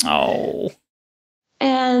person. Oh.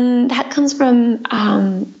 And that comes from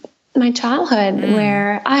my childhood,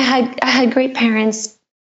 where I had great parents.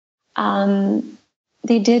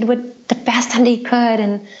 They did the best that they could,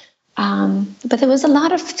 and but there was a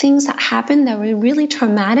lot of things that happened that were really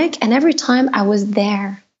traumatic, and every time I was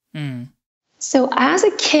there. So as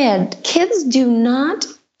a kid, kids do not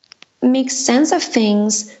make sense of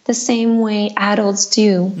things the same way adults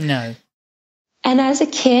do. No. And as a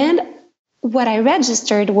kid, what I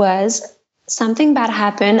registered was, something bad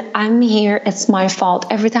happened. I'm here. It's my fault.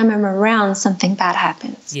 Every time I'm around, something bad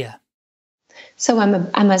happens. Yeah. So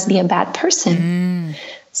I must be a bad person.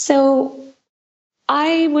 So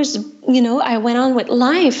I was, I went on with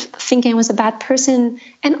life thinking I was a bad person,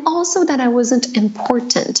 and also that I wasn't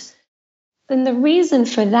important. And the reason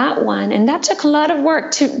for that one, and that took a lot of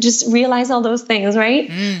work to just realize all those things,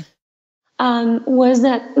 right? Was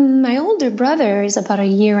that my older brother is about a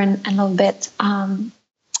year and a little bit,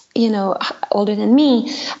 older than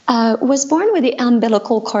me, was born with the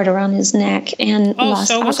umbilical cord around his neck and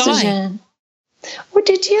lost oxygen. Oh,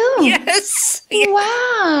 did you? Yes.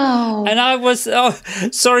 Wow. And I was,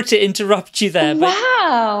 sorry to interrupt you there. But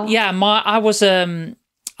wow. Yeah,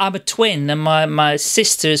 I'm a twin, and my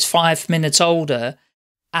sister is 5 minutes older,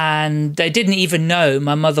 and they didn't even know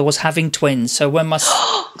my mother was having twins. So when my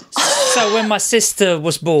sister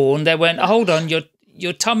was born, they went, hold on,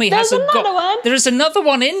 your tummy hasn't got one. There is another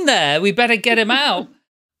one in there. We better get him out.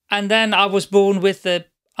 And then I was born with the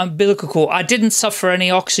umbilical cord. I didn't suffer any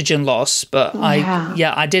oxygen loss, but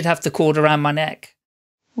I did have the cord around my neck.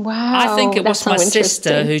 Wow. I think it was my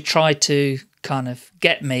sister who tried to kind of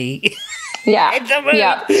get me. Yeah.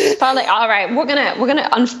 Probably. All right. We're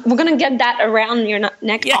gonna get that around your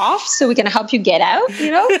neck off, so we can help you get out.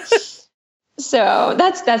 So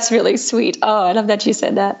that's really sweet. Oh, I love that you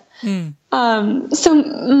said that. So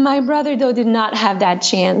my brother, though, did not have that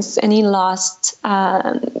chance, and he lost.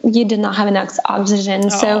 He did not have enough oxygen,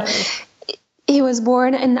 so he was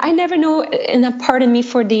born. And I never know. And pardon me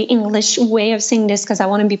for the English way of saying this, because I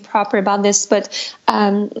want to be proper about this, but.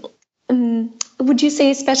 Would you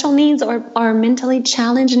say special needs or mentally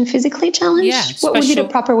challenged and physically challenged? Yeah. What would be the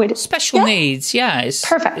proper way to... Special needs,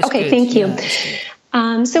 perfect. Okay, thank you.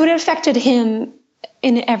 So it affected him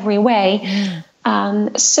in every way.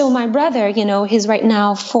 So my brother, he's right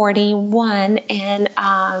now 41,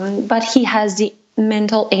 and but he has the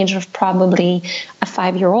mental age of probably a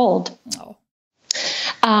 5-year-old.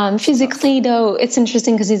 Physically, though, it's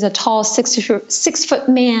interesting because he's a tall 6 foot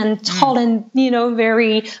man, tall and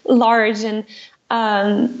very large, and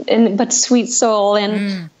but sweet soul,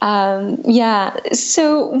 and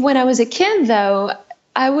So when I was a kid, though,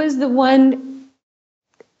 I was the one.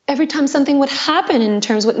 Every time something would happen in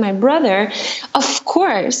terms with my brother, of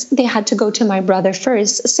course they had to go to my brother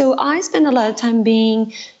first. So I spent a lot of time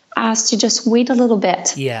being asked to just wait a little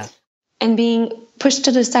bit, and being pushed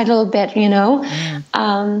to the side a little bit, and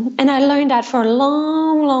I learned that for a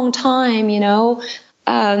long, long time, and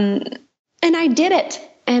I did it,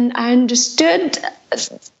 and I understood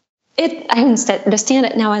it. I understand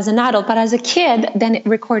it now as an adult, but as a kid, then it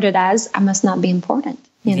recorded as I must not be important.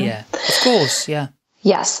 Yeah, of course, yeah.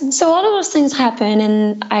 Yes. So all of those things happen,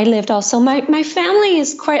 and I lived also. My family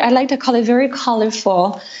is quite, I like to call it, very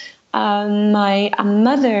colorful. My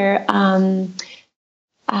mother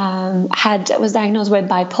was diagnosed with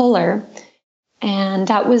bipolar, and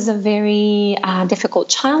that was a very difficult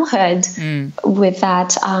childhood with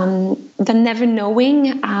that, the never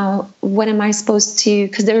knowing what am I supposed to,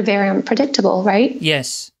 because they were very unpredictable, right?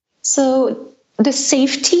 Yes. So the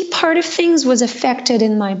safety part of things was affected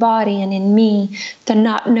in my body and in me. The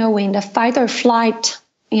not knowing, the fight or flight,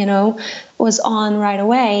 was on right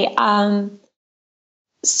away. And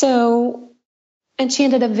she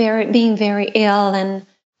ended up being very ill, and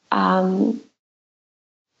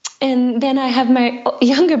And then I have my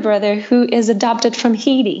younger brother who is adopted from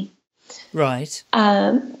Haiti. Right.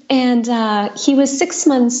 And he was 6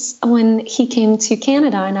 months when he came to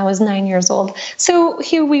Canada, and I was 9 years old. So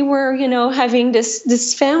here we were, having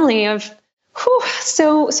this family of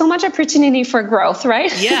so much opportunity for growth,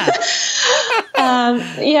 right? Yeah.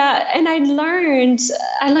 And I learned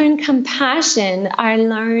compassion. I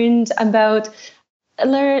learned about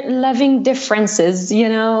loving differences,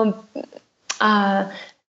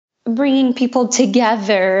 bringing people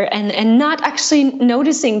together and not actually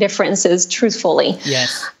noticing differences truthfully.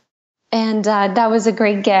 Yes. And that was a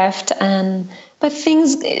great gift. But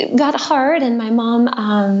things got hard, and my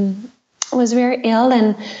mom was very ill.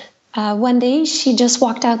 And one day she just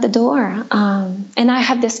walked out the door. And I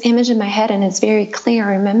have this image in my head, and it's very clear.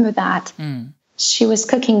 I remember that. She was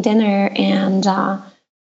cooking dinner, and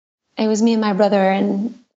it was me and my brother.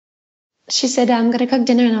 And she said, I'm going to cook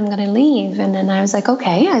dinner and I'm going to leave. And then I was like,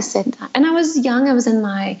 okay. I said, and I was young. I was in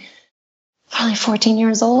my probably 14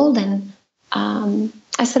 years old. And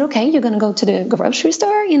I said, okay, you're going to go to the grocery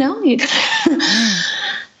store, And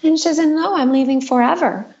she said, no, I'm leaving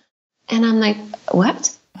forever. And I'm like,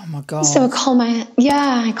 what? Oh my God. So I called my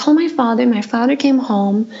father. My father came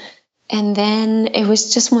home. And then it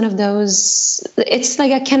was just one of those, it's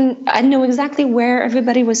like I know exactly where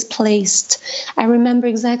everybody was placed. I remember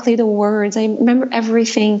exactly the words. I remember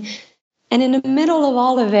everything. And in the middle of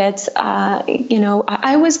all of it,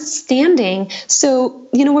 I was standing. So,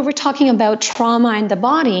 we were talking about trauma in the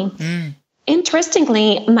body.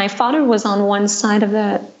 Interestingly, my father was on one side of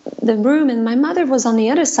the room and my mother was on the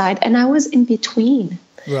other side. And I was in between.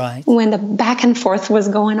 Right. When the back and forth was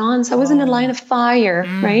going on. So I was in a line of fire,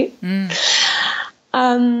 right? And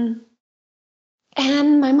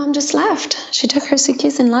my mom just left. She took her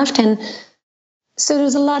suitcase and left. And so there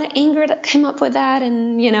was a lot of anger that came up with that.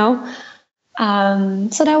 And,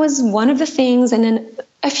 so that was one of the things. And then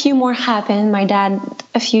a few more happened. My dad,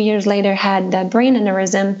 a few years later, had a brain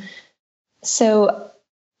aneurysm. So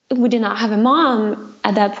we did not have a mom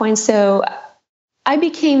at that point. So I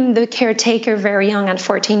became the caretaker very young at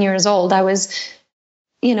 14 years old. I was,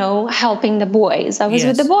 helping the boys. I was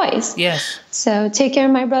with the boys. Yes. So take care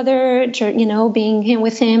of my brother, being here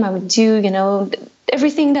with him. I would do,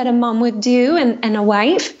 everything that a mom would do and a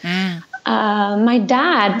wife. My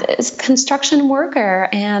dad is a construction worker,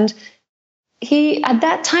 and he, at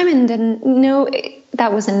that time, and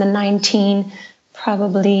that was in the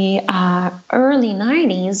early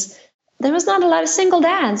 90s. There was not a lot of single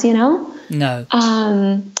dads, No.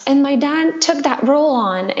 And my dad took that role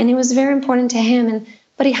on, and it was very important to him.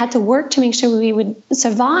 But he had to work to make sure we would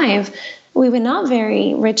survive. We were not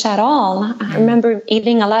very rich at all. I remember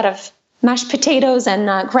eating a lot of mashed potatoes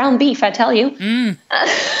and ground beef, I tell you.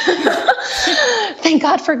 Thank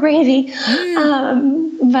God for gravy.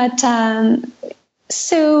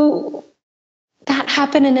 So that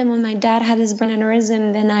happened. And then when my dad had his brain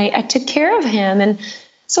aneurysm, then I took care of him. And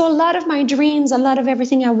so a lot of my dreams, a lot of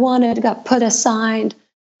everything I wanted got put aside.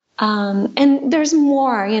 And there's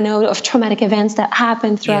more, of traumatic events that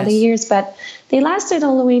happened throughout the years, but they lasted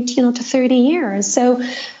all the way, to 30 years. So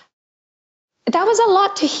that was a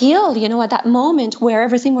lot to heal, at that moment where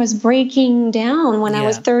everything was breaking down when I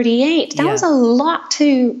was 38. That was a lot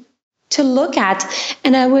to look at.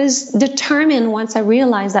 And I was determined, once I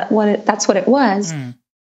realized that's what it was,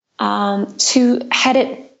 to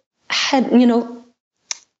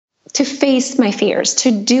to face my fears,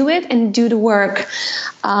 to do it and do the work.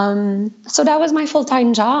 So that was my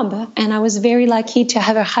full-time job. And I was very lucky to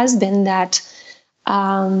have a husband that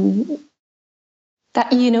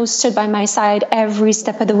stood by my side every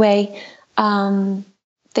step of the way. I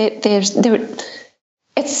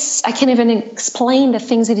can't even explain the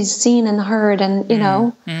things that he's seen and heard. And,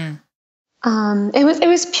 it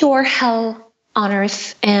was pure hell on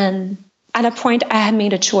earth. And at a point I had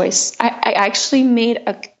made a choice. I actually made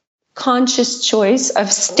a conscious choice of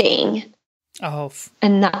staying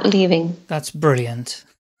and not leaving. That's brilliant.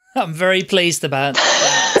 I'm very pleased about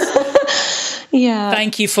that. Yeah.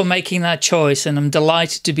 Thank you for making that choice, and I'm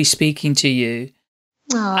delighted to be speaking to you.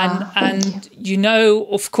 And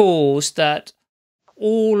of course, that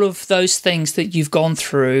all of those things that you've gone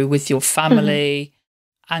through with your family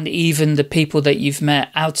and even the people that you've met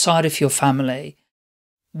outside of your family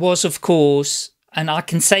was, of course, and I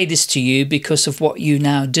can say this to you because of what you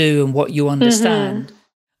now do and what you understand.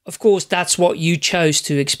 Of course, that's what you chose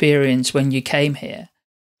to experience when you came here.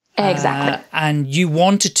 Exactly. And you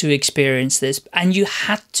wanted to experience this, and you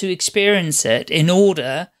had to experience it in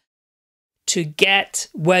order to get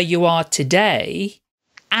where you are today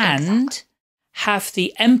and have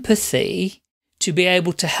the empathy to be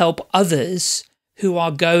able to help others who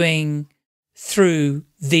are going through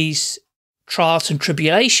these trials and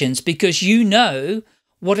tribulations, because you know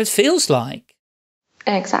what it feels like.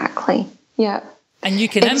 Exactly. Yeah. And you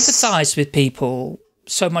can empathize with people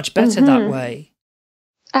so much better that way.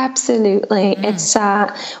 Absolutely. It's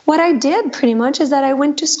what I did pretty much is that I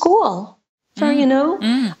went to school for,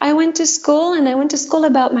 I went to school, and I went to school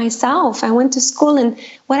about myself. I went to school, and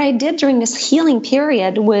what I did during this healing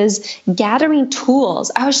period was gathering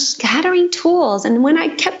tools. I was just gathering tools. And when I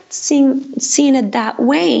kept seeing it that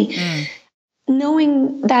way,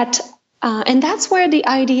 knowing that, and that's where the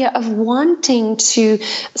idea of wanting to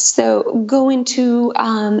go into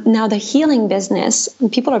now the healing business.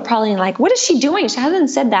 And people are probably like, what is she doing? She hasn't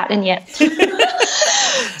said that in yet.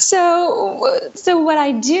 So what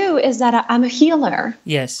I do is that I'm a healer.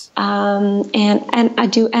 Yes. And I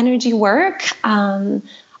do energy work.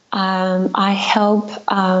 I help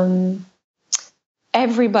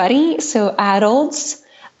everybody, so adults,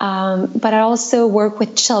 but I also work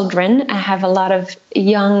with children. I have a lot of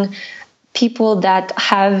young people that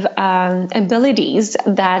have abilities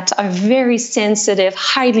that are very sensitive,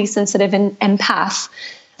 highly sensitive, and empath,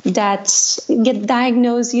 that get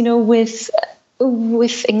diagnosed,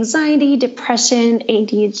 with anxiety, depression,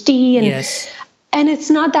 ADHD, and and it's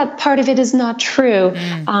not that part of it is not true,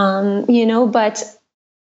 but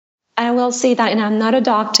I will say that, and I'm not a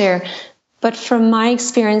doctor, but from my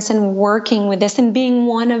experience and working with this and being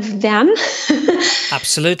one of them,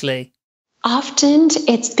 absolutely. Often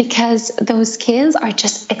it's because those kids are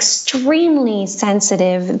just extremely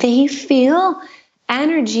sensitive. They feel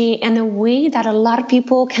energy in a way that a lot of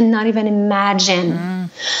people cannot even imagine.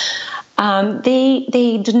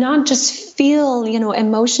 They do not just feel,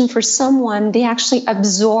 emotion for someone. They actually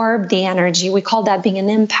absorb the energy. We call that being an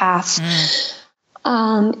empath.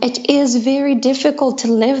 It is very difficult to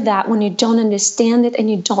live that when you don't understand it and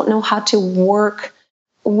you don't know how to work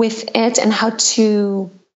with it and how to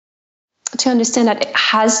understand that it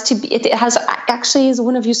has to be, it has actually is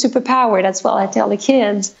one of your superpower. That's what I tell the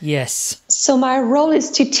kids. Yes. So my role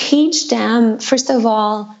is to teach them, first of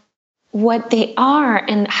all, what they are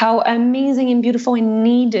and how amazing and beautiful and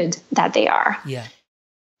needed that they are. Yeah.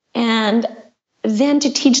 And then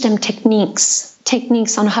to teach them techniques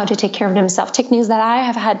on how to take care of themselves, techniques that I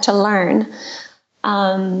have had to learn.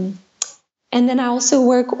 And then I also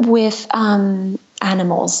work with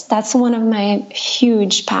animals. That's one of my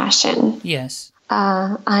huge passion. Yes.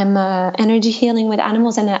 I'm energy healing with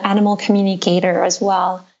animals and an animal communicator as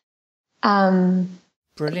well.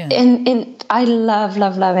 Brilliant. And I love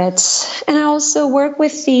it. And I also work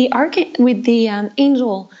with the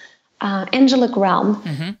angelic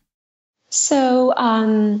realm. So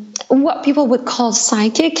what people would call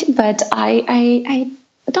psychic, but I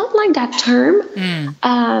don't like that term.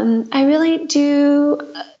 I really do.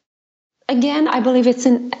 Again, I believe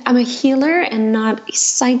I'm a healer and not a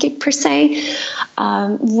psychic per se.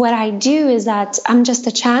 What I do is that I'm just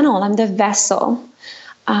a channel. I'm the vessel.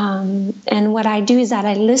 And what I do is that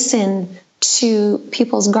I listen to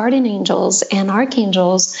people's guardian angels and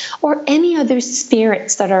archangels or any other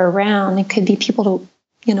spirits that are around. It could be people who,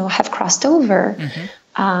 have crossed over.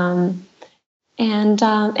 And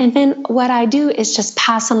then what I do is just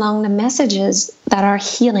pass along the messages that are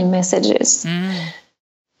healing messages.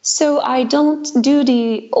 So I don't do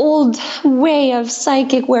the old way of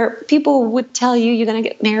psychic where people would tell you you're going to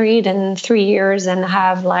get married in 3 years and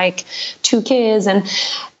have like 2 kids. And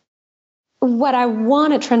what I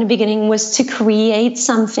wanted from the beginning was to create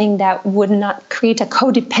something that would not create a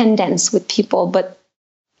codependence with people, but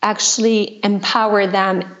actually empower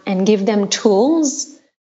them and give them tools.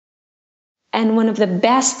 And one of the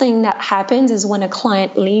best things that happens is when a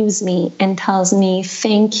client leaves me and tells me,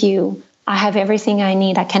 thank you. I have everything I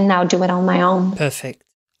need. I can now do it on my own. Perfect.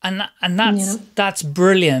 And that's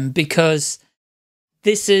brilliant, because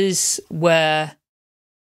this is where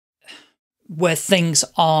things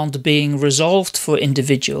aren't being resolved for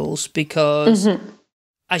individuals, because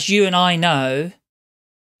as you and I know,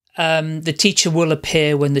 the teacher will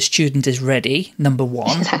appear when the student is ready, number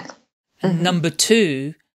one. Exactly. And number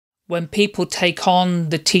two, when people take on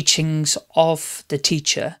the teachings of the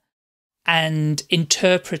teacher and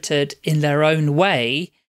interpret it in their own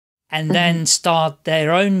way, and then start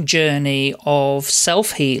their own journey of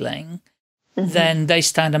self-healing, then they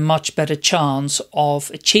stand a much better chance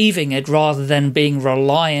of achieving it rather than being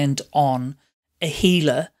reliant on a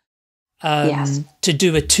healer to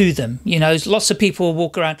do it to them. Lots of people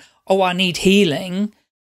walk around, oh, I need healing.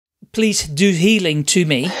 Please do healing to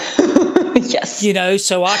me. Yes.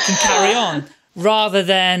 So I can carry on. Rather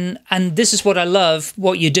than, and this is what I love,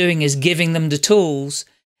 what you're doing is giving them the tools.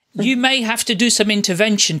 You may have to do some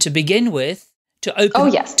intervention to begin with,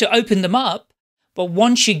 to open them up. But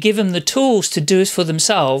once you give them the tools to do it for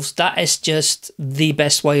themselves, that is just the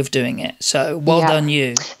best way of doing it. So well done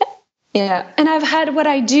you. Yeah. And I've had what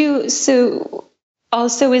I do. So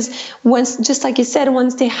also is once, just like you said,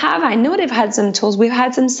 once I know they've had some tools, we've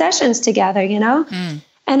had some sessions together, you know,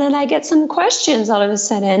 and then I get some questions all of a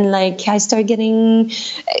sudden, like I start getting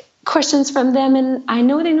questions from them and I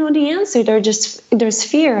know they know the answer. There's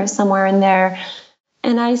fear somewhere in there.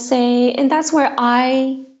 And I say, and that's where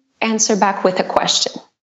I answer back with a question.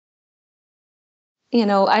 You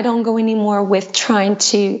know, I don't go anymore with trying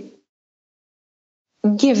to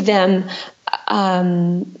give them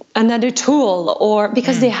another tool or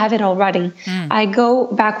because they have it already. I go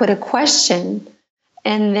back with a question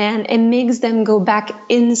and then it makes them go back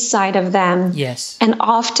inside of them. Yes. And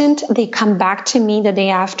often they come back to me the day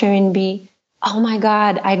after and be, oh my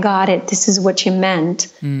God, I got it. This is what you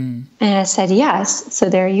meant. And I said, yes. So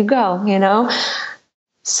there you go, you know.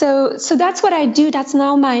 So that's what I do. That's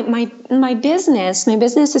now my business. My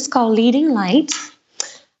business is called Leading Light.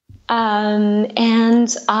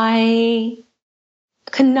 And I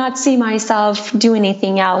cannot see myself do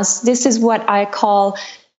anything else. This is what I call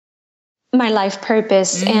my life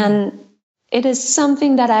purpose. And it is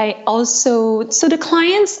something that I also, so the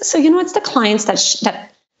clients, so, you know, it's the clients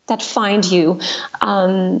that find you.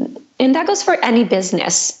 And that goes for any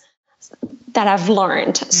business that I've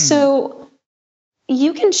learned. So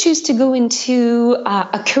you can choose to go into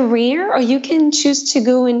a career or you can choose to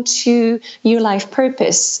go into your life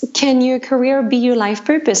purpose. Can your career be your life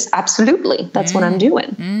purpose? Absolutely. That's what I'm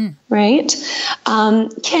doing. Right?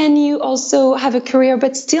 Can you also have a career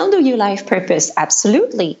but still do your life purpose?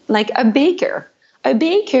 Absolutely. Like a baker. A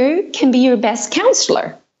baker can be your best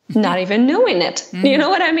counselor, not even knowing it. You know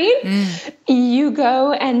what I mean? You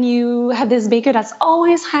go and you have this baker that's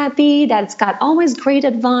always happy, that's got always great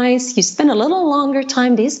advice. You spend a little longer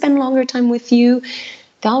time. They spend longer time with you.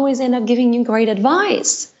 They always end up giving you great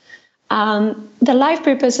advice. The life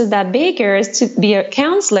purpose of that baker is to be a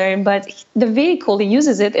counselor, but the vehicle he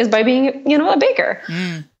uses it is by being, you know, a baker.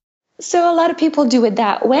 So a lot of people do it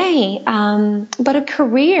that way. But a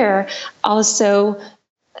career also,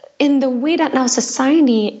 in the way that now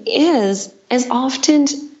society is often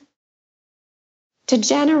to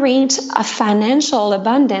generate a financial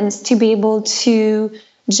abundance, to be able to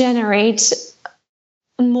generate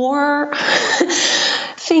more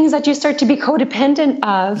things that you start to be codependent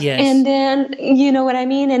of. Yes. And then, you know what I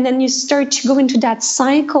mean? And then you start to go into that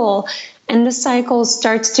cycle, and the cycle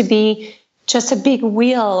starts to be just a big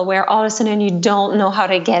wheel where all of a sudden you don't know how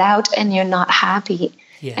to get out and you're not happy.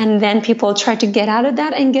 Yeah. And then people try to get out of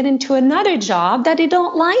that and get into another job that they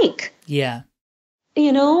don't like. Yeah.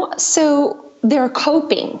 You know, so they're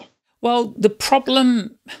coping. Well, the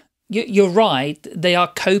problem, you're right, they are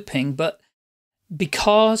coping, but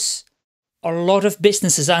because a lot of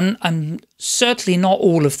businesses, and certainly not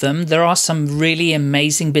all of them, there are some really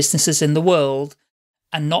amazing businesses in the world,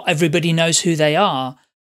 and not everybody knows who they are,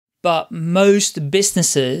 but most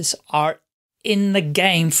businesses are in the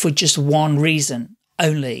game for just one reason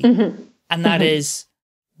only, and that is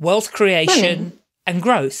wealth creation and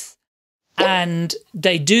growth. And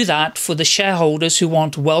they do that for the shareholders who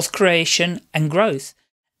want wealth creation and growth.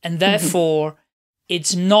 And therefore,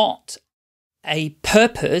 it's not a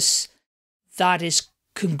purpose that is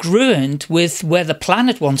congruent with where the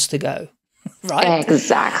planet wants to go, right?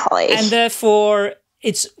 Exactly. And therefore,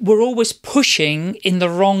 we're always pushing in the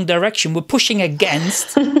wrong direction. We're pushing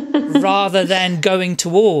against rather than going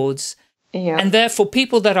towards. Yeah. And therefore,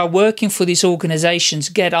 people that are working for these organizations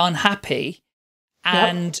get unhappy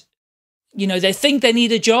and, you know, they think they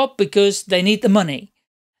need a job because they need the money.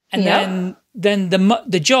 And then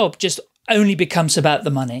the job just only becomes about the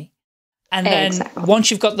money. And then once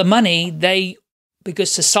you've got the money, because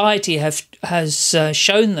society has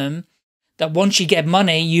shown them that once you get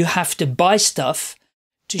money, you have to buy stuff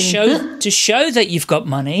to show that you've got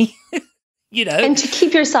money. You know, and to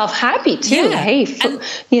keep yourself happy too. Hey,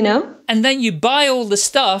 you know, and then you buy all the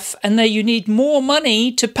stuff, and then you need more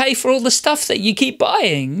money to pay for all the stuff that you keep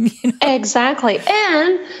buying. You know? Exactly,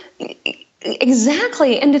 and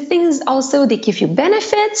the thing is also they give you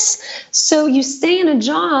benefits, so you stay in a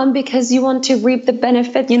job because you want to reap the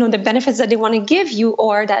benefit. You know, the benefits that they want to give you,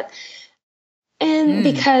 or that. And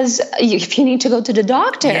because if you need to go to the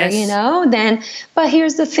doctor, you know, then. But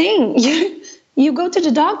here's the thing. You go to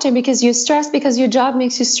the doctor because you're stressed, because your job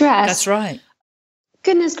makes you stressed. That's right.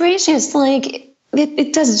 Goodness gracious, like,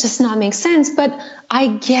 it does just not make sense. But I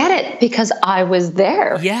get it because I was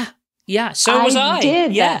there. Yeah, Yeah, so was I.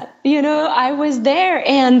 Did that. I was there.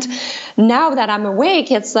 And now that I'm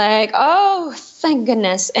awake, it's like, oh, thank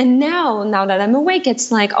goodness. And now that I'm awake,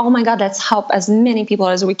 it's like, oh my God, let's help as many people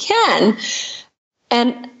as we can.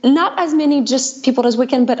 And not as many just people as we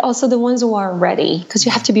can, but also the ones who are ready, because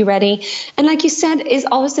you have to be ready. And like you said, is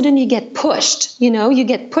all of a sudden you get pushed, you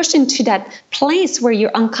get pushed into that place where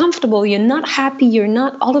you're uncomfortable, you're not happy, you're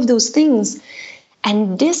not all of those things.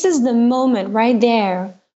 And this is the moment right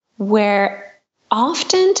there where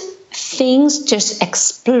often things just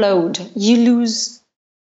explode. You lose,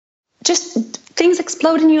 things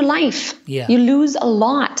explode in your life. Yeah. You lose a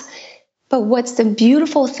lot. But what's the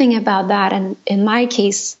beautiful thing about that, and in my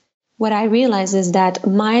case, what I realized is that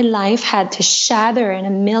my life had to shatter in a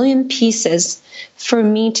million pieces for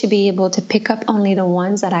me to be able to pick up only the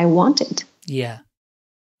ones that I wanted. Yeah.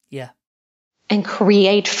 Yeah. And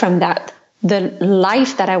create from that the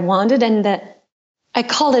life that I wanted, and I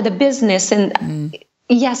call it a business. And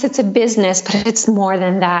yes, it's a business, but it's more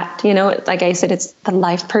than that. Like I said, it's the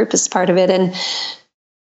life purpose part of it.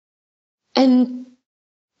 And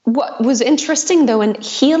what was interesting, though, in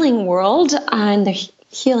healing world and the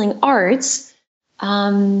healing arts,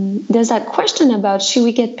 there's that question about should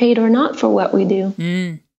we get paid or not for what we do?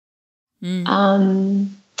 And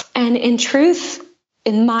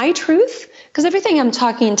in my truth, because everything I'm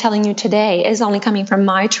talking and telling you today is only coming from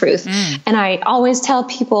my truth. And I always tell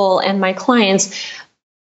people and my clients,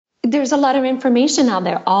 there's a lot of information out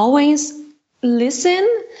there. Always listen.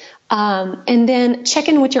 And then check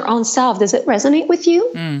in with your own self. Does it resonate with you?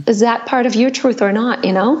 Is that part of your truth or not?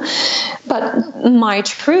 But my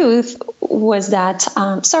truth was that,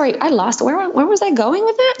 sorry, I lost. Where was I going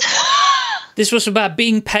with that? This was about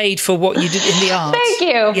being paid for what you did in the arts. Thank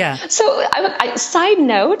you. Yeah. So side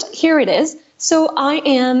note, here it is. So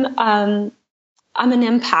I'm an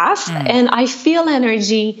empath and I feel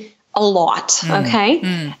energy a lot.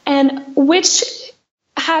 Okay. And which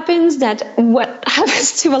happens that what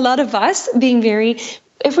happens to a lot of us being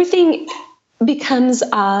everything becomes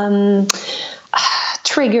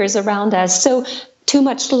triggers around us. So too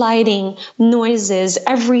much lighting, noises,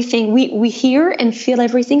 everything. We hear and feel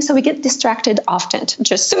everything. So we get distracted often,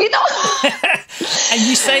 just so you know. And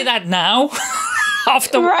you say that now?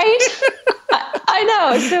 After. Right? I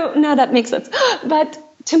know. So now that makes sense. But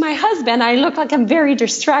to my husband, I look like I'm very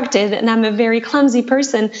distracted and I'm a very clumsy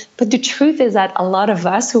person. But the truth is that a lot of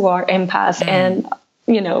us who are empath and,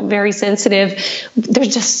 very sensitive,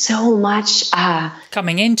 there's just so much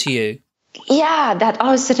coming into you. Yeah, that all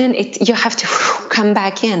of a sudden you have to come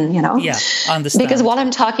back in, Yeah, I understand. Because while I'm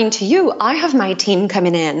talking to you, I have my team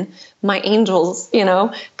coming in, my angels,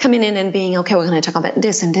 coming in and being, okay, we're going to talk about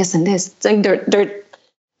this and this and this. It's like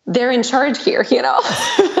they're in charge here,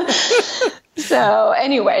 So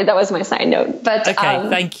anyway, that was my side note. But okay,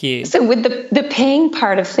 thank you. So with the paying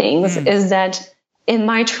part of things is that in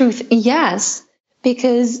my truth, yes,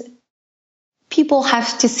 because people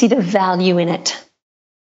have to see the value in it.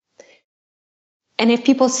 And if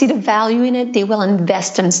people see the value in it, they will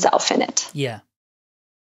invest themselves in it. Yeah,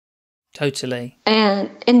 totally.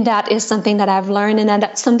 And that is something that I've learned, and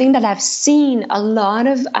that's something that I've seen a lot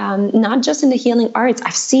of, not just in the healing arts,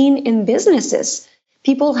 I've seen in businesses.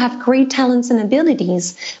 People have great talents and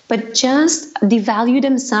abilities, but just devalue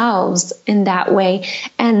themselves in that way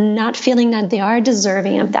and not feeling that they are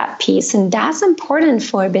deserving of that piece. And that's important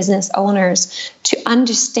for business owners to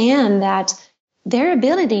understand that their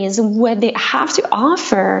abilities, what they have to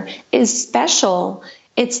offer is special.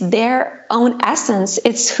 It's their own essence.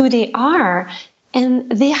 It's who they are.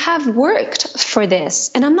 And they have worked for this.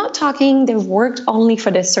 And I'm not talking they've worked only for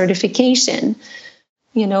the certification,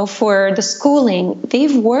 for the schooling.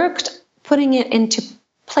 They've worked putting it into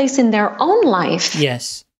place in their own life.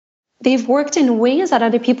 Yes. They've worked in ways that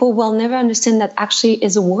other people will never understand that actually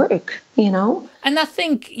is work, And I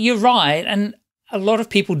think you're right. And a lot of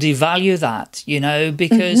people devalue that,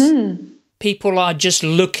 because people are just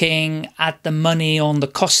looking at the money on the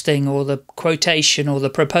costing or the quotation or the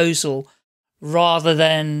proposal rather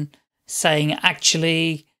than saying,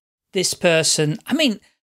 actually, this person,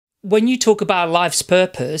 when you talk about life's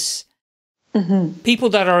purpose, people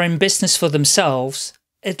that are in business for themselves,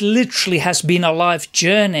 it literally has been a life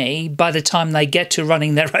journey by the time they get to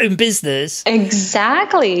running their own business.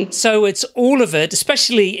 Exactly. So it's all of it,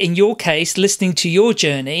 especially in your case, listening to your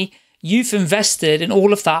journey, you've invested in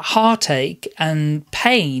all of that heartache and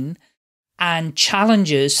pain and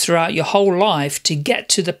challenges throughout your whole life to get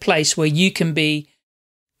to the place where you can be,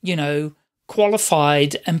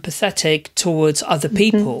 qualified, empathetic towards other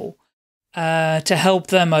people to help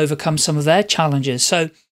them overcome some of their challenges.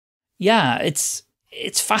 So, yeah, it's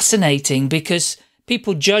fascinating because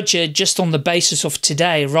people judge it just on the basis of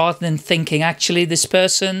today, rather than thinking, actually, this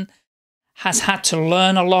person has had to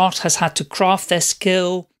learn a lot, has had to craft their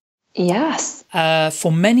skill. Yes.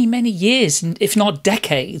 For many, many years, if not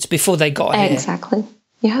decades, before they got here. Exactly.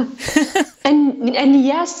 Yeah. and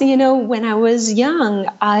yes, when I was young,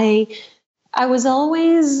 I was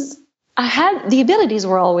always, I had, the abilities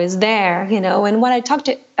were always there, and when I talked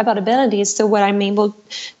about abilities, so what I'm able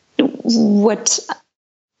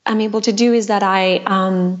to do is that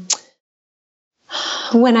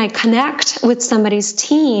when I connect with somebody's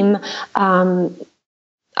team,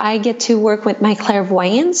 I get to work with my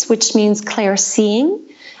clairvoyance, which means clear seeing.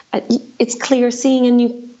 It's clear seeing,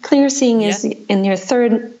 and clear seeing is in your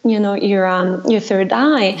third, your third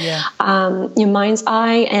eye, your mind's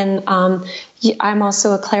eye, and I'm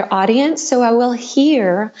also a clairaudience, so I will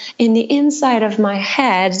hear in the inside of my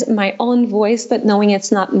head my own voice, but knowing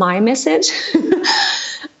it's not my message,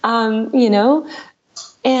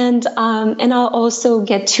 And I'll also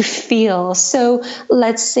get to feel. So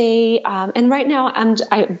let's say, and right now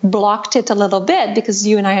I blocked it a little bit because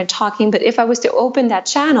you and I are talking. But if I was to open that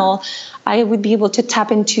channel, I would be able to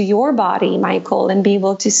tap into your body, Michael, and be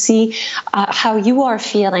able to see how you are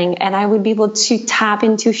feeling. And I would be able to tap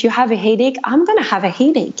into, if you have a headache, I'm going to have a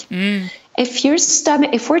headache.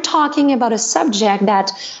 If we're talking about a subject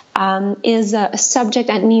that is a subject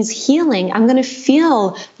that needs healing, I'm going to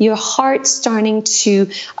feel your heart starting to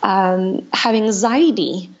have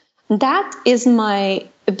anxiety. That is my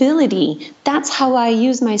ability. That's how I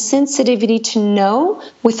use my sensitivity to know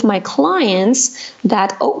with my clients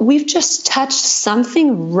that, we've just touched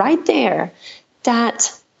something right there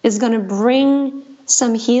that is going to bring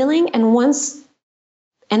some healing and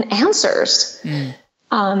answers.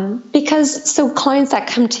 Because clients that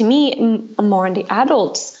come to me, more on the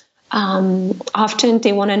adults, often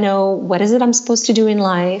they want to know, what is it I'm supposed to do in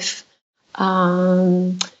life?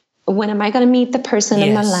 When am I going to meet the person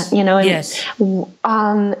in my life?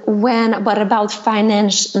 What about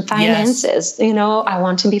finances? I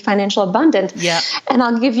want to be financial abundant. And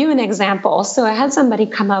I'll give you an example. So I had somebody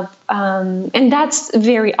come up, and that's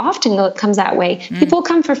very often it comes that way. People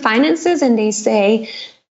come for finances and they say,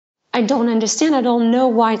 I don't understand. I don't know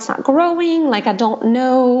why it's not growing. Like, I don't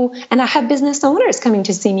know. And I have business owners coming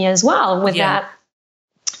to see me as well with that.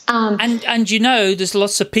 And there's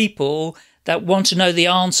lots of people that want to know the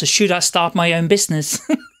answer. Should I start my own business?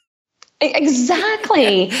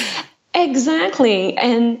 Exactly. Exactly.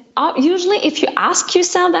 And usually if you ask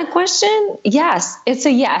yourself that question, yes, it's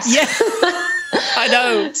a yes. Yeah. I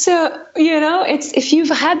know. So, it's, if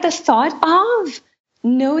you've had the thought of,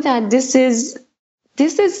 know that this is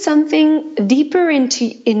something deeper in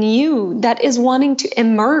you that is wanting to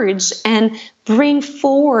emerge and bring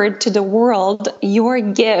forward to the world your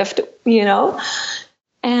gift,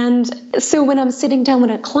 And so when I'm sitting down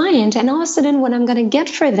with a client, and all of a sudden what I'm going to get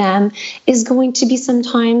for them is going to be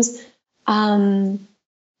sometimes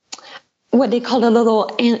what they call a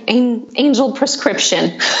little angel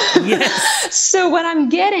prescription. Yes. So what I'm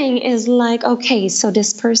getting is like, okay, so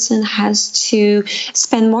this person has to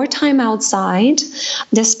spend more time outside.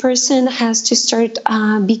 This person has to start,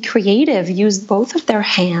 be creative, use both of their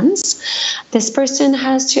hands. This person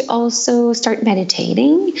has to also start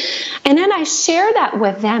meditating. And then I share that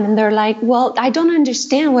with them and they're like, well, I don't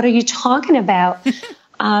understand. What are you talking about?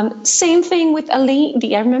 Same thing with a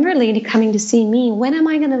lady. I remember a lady coming to see me. When am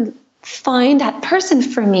I going to find that person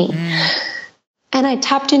for me? And I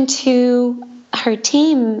tapped into her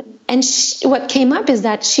team, and what came up is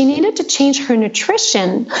that she needed to change her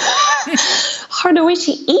nutrition, the way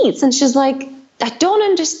she eats. And she's like, I don't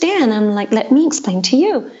understand. I'm like, let me explain to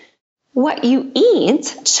you. What you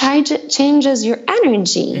eat changes your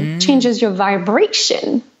energy, changes your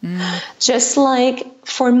vibration. Just like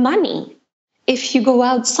for money, if you go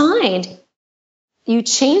outside, you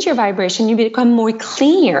change your vibration, you become more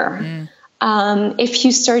clear. If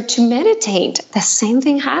you start to meditate, the same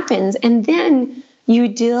thing happens. And then you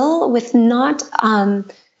deal with not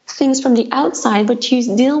things from the outside, but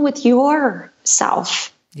you deal with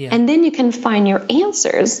yourself. And then you can find your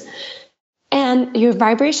answers. And your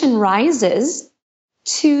vibration rises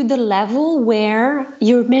to the level where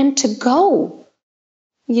you're meant to go,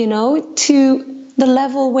 to the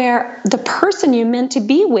level where the person you're meant to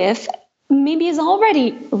be with maybe is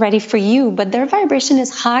already ready for you, but their vibration is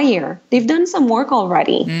higher. They've done some work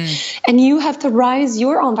already. And you have to rise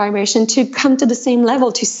your own vibration to come to the same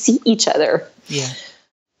level to see each other.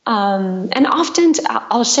 And often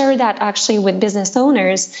I'll share that actually with business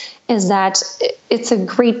owners, is that it's a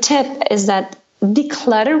great tip, is that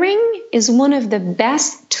decluttering is one of the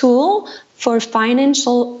best tool for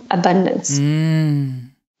financial abundance.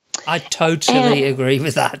 I totally agree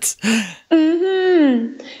with that.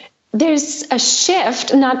 Mm-hmm. There's a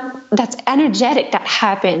shift that's energetic that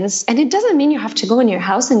happens, and it doesn't mean you have to go in your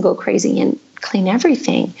house and go crazy and clean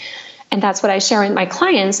everything. And that's what I share with my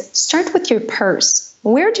clients. Start with your purse.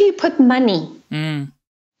 Where do you put money? In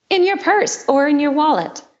your purse or in your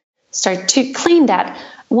wallet. Start to clean that.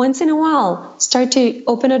 Once in a while, start to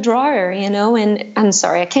open a drawer, and I'm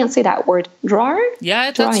sorry, I can't say that word. Drawer?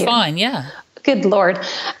 Yeah, that's fine, yeah. Good Lord.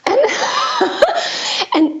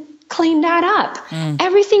 And clean that up.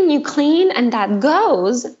 Everything you clean and that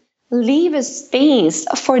goes, leave a space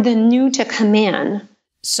for the new to come in.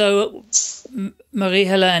 So,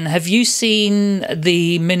 Marie-Hélène, have you seen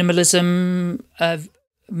the minimalism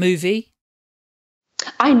movie?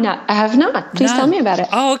 I have not. Please tell me about it.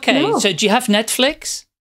 Oh, okay. No. So do you have Netflix?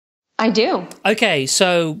 I do. Okay,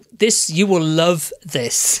 so you will love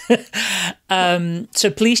this. So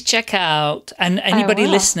please check out, and anybody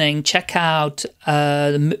listening, check out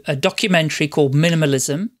a documentary called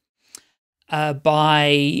Minimalism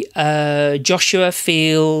by Joshua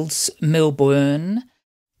Fields Milburn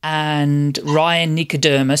and Ryan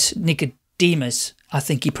Nicodemus, I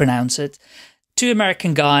think you pronounce it. 2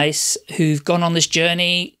 American guys who've gone on this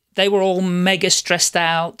journey. They were all mega stressed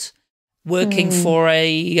out, working for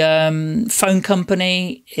a phone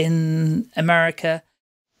company in America.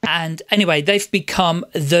 And anyway, they've become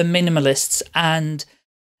the minimalists, and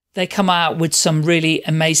they come out with some really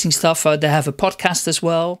amazing stuff. They have a podcast as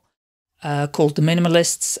well called The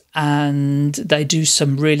Minimalists, and they do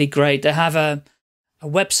some really great. They have a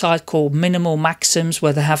website called Minimal Maxims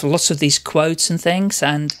where they have lots of these quotes and things,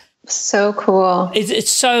 and so cool.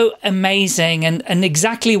 It's so amazing, and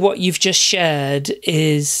exactly what you've just shared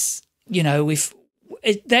is,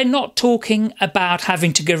 they're not talking about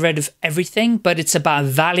having to get rid of everything, but it's about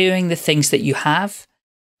valuing the things that you have,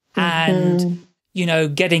 and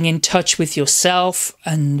getting in touch with yourself,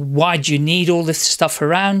 and why do you need all this stuff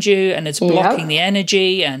around you, and it's blocking the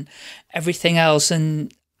energy and everything else,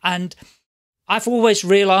 and I've always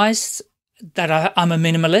realized that I'm a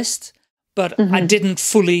minimalist. But I didn't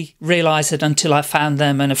fully realize it until I found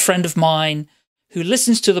them. And a friend of mine who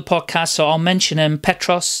listens to the podcast, so I'll mention him,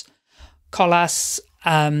 Petros Kolas,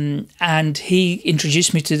 and he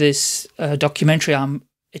introduced me to this documentary. I'm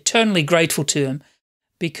eternally grateful to him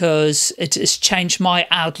because it has changed my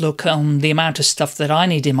outlook on the amount of stuff that I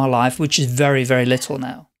need in my life, which is very, very little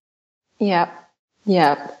now. Yeah.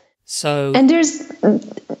 So, and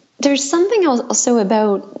there's something else also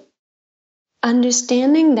about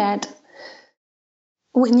understanding that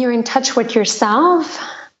when you're in touch with yourself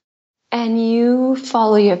and you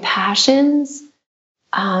follow your passions,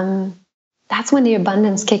 that's when the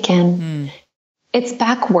abundance kick in. It's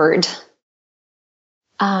backward.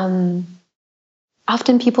 Often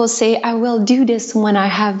people say, I will do this when I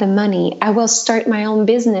have the money. I will start my own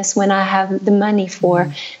business when I have the money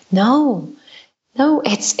for. No,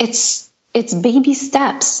 it's baby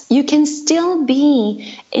steps. You can still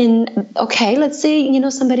be let's say,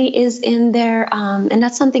 somebody is in there, and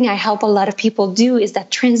that's something I help a lot of people do, is that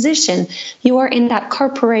transition. You are in that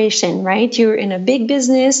corporation, right? You're in a big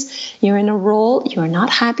business, you're in a role, you're not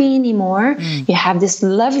happy anymore. You have this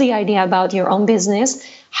lovely idea about your own business.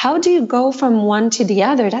 How do you go from one to the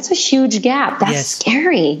other? That's a huge gap. That's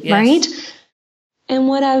scary, right? And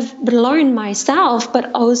what I've learned myself,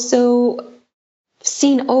 but also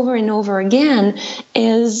seen over and over again,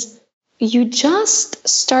 is you just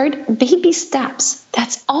start baby steps.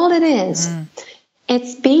 That's all it is.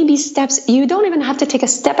 It's baby steps. You don't even have to take a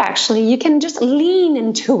step, actually. You can just lean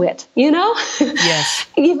into it, Yes.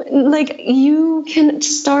 You can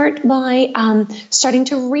start by starting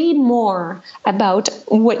to read more about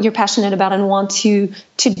what you're passionate about and want to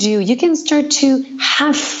do. You can start to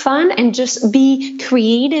have fun and just be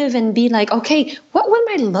creative and be like, okay, what would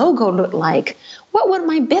my logo look like? What would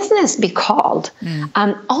my business be called?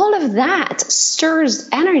 All of that stirs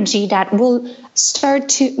energy that will start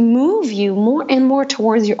to move you more and more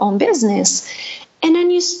towards your own business. And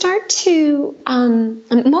then you start to,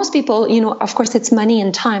 and most people, of course, it's money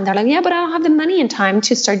and time. They're like, yeah, but I don't have the money and time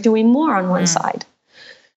to start doing more on one side.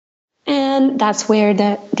 And that's where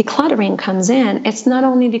the decluttering comes in. It's not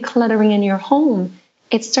only decluttering in your home,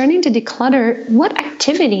 it's starting to declutter what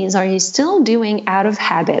activities are you still doing out of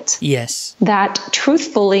habit. Yes. That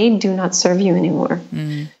truthfully do not serve you anymore.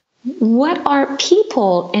 What are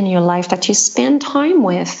people in your life that you spend time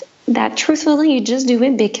with that truthfully you just do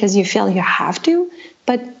it because you feel you have to,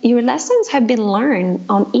 but your lessons have been learned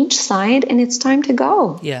on each side and it's time to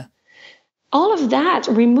go. Yeah. All of that,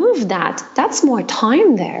 remove that. That's more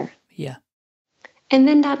time there. Yeah. And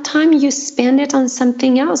then that time you spend it on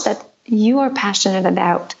something else that you are passionate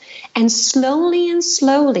about. And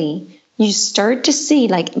slowly, you start to see,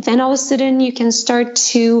 like, then all of a sudden you can start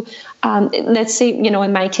to, let's say,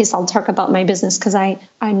 in my case, I'll talk about my business because I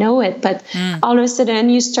know it, but all of a sudden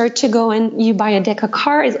you start to go and you buy a deck of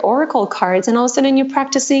cards, oracle cards, and all of a sudden you're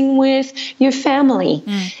practicing with your family.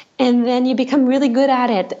 And then you become really good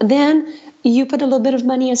at it. Then you put a little bit of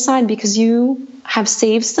money aside because you have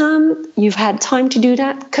saved some, you've had time to do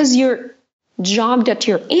that because your job that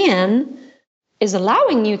you're in is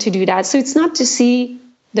allowing you to do that. So it's not to see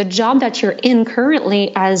the job that you're in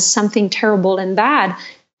currently as something terrible and bad.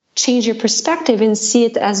 Change your perspective and see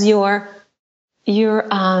it as your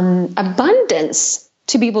abundance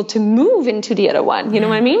to be able to move into the other one. You know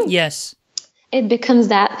what I mean? Yes. It becomes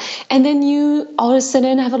that. And then you all of a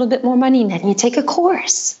sudden have a little bit more money. And then you take a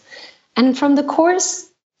course. And from the course,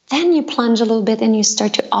 then you plunge a little bit and you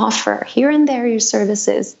start to offer here and there your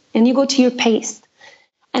services. And you go to your pace.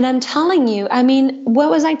 And I'm telling you, I mean, what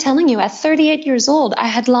was I telling you? At 38 years old, I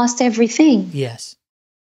had lost everything. Yes.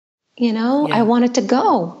 I wanted to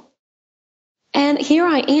go. And here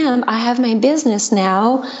I am. I have my business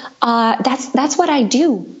now. That's what I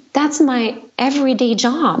do. That's my everyday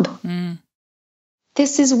job.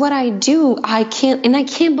 This is what I do. I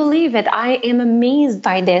can't believe it. I am amazed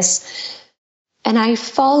by this. And I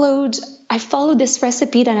followed this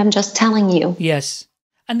recipe that I'm just telling you. Yes.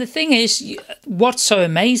 And the thing is, what's so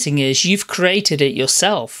amazing is you've created it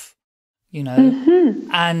yourself,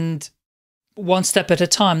 and one step at a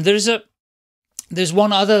time. There's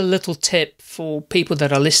one other little tip for people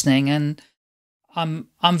that are listening, and I'm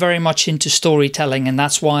very much into storytelling, and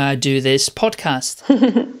that's why I do this podcast.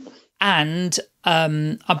 And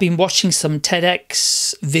I've been watching some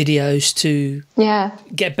TEDx videos to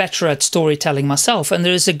get better at storytelling myself. And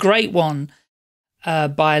there is a great one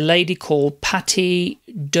by a lady called Patty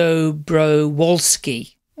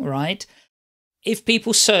Dobrowolski, right? If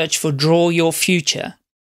people search for Draw Your Future,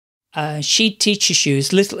 she teaches you,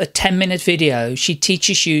 it's a 10-minute video, she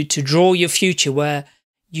teaches you to draw your future, where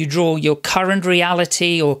you draw your current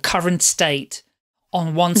reality or current state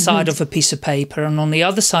on one side of a piece of paper, and on the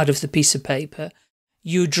other side of the piece of paper,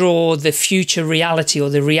 you draw the future reality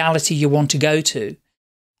or the reality you want to go to.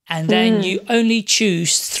 And then you only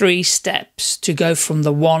choose 3 steps to go from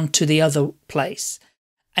the one to the other place.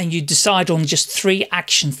 And you decide on just 3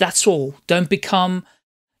 actions. That's all. Don't become,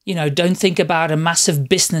 don't think about a massive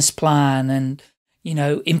business plan and,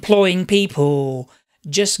 employing people.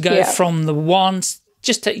 Just go from the ones,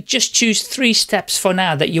 just choose 3 steps for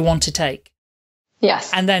now that you want to take.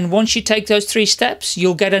 Yes. And then once you take those 3 steps,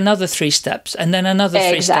 you'll get another 3 steps and then another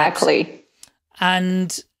 3 steps. Exactly.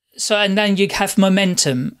 And then you have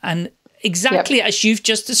momentum, and exactly as you've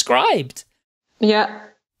just described. Yeah.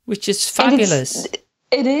 Which is fabulous.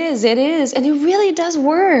 It is. And it really does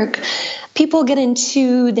work. People get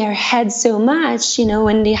into their head so much,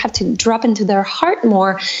 and they have to drop into their heart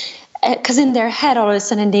more, because in their head, all of a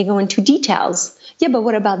sudden they go into details. Yeah, but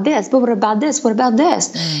what about this? But what about this? What about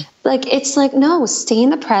this? It's like, no, stay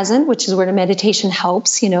in the present, which is where the meditation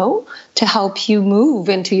helps, to help you move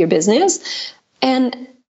into your business. And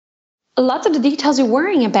lots of the details you're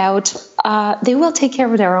worrying about, they will take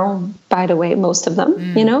care of their own, by the way, most of them,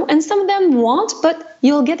 and some of them won't, but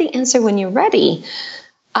you'll get the answer when you're ready.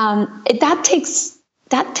 That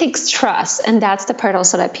takes trust. And that's the part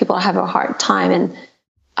also that people have a hard time. And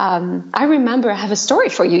I remember, I have a story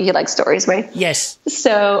for you. You like stories, right? Yes.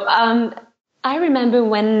 So I remember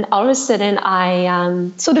when all of a sudden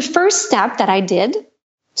so the first step that I did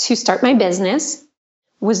to start my business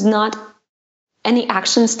was not any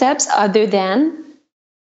action steps other than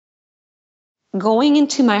going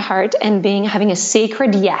into my heart and having a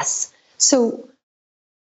sacred yes. So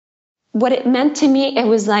what it meant to me, it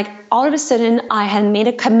was like all of a sudden I had made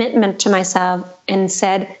a commitment to myself and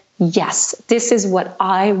said, yes, this is what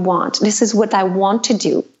I want. This is what I want to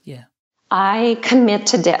do. Yeah. I commit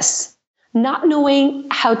to this, not knowing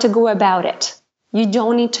how to go about it. You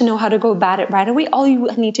don't need to know how to go about it right away. All you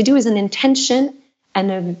need to do is an intention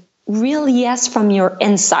and a real yes from your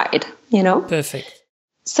inside, Perfect.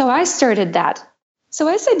 So I started that. So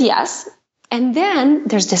I said yes. And then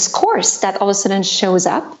there's this course that all of a sudden shows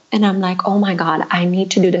up. And I'm like, oh my God, I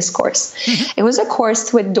need to do this course. It was a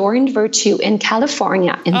course with Doreen Virtue in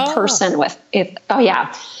California in person with it. Oh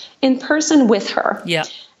yeah. In person with her. Yeah.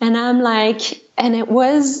 And I'm like, and it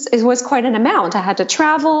was quite an amount. I had to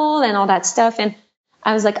travel and all that stuff. And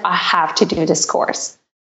I was like, I have to do this course.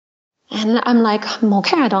 And I'm like,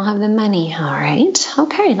 okay, I don't have the money. All right.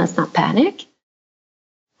 Okay. Let's not panic.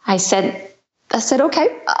 I said,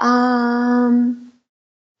 okay.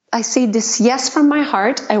 I say this yes from my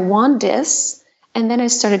heart. I want this. And then I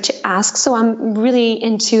started to ask. So I'm really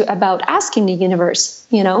into about asking the universe,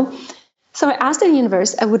 you know. So I asked the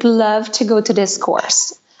universe, I would love to go to this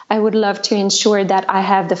course. I would love to ensure that I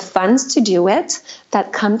have the funds to do it,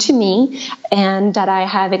 that come to me, and that I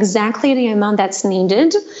have exactly the amount that's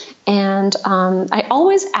needed. And I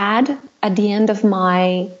always add at the end of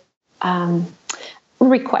my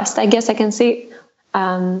request, I guess I can say,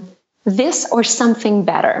 this or something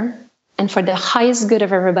better, and for the highest good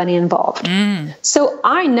of everybody involved. So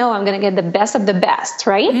I know I'm going to get the best of the best,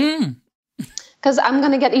 right? Because I'm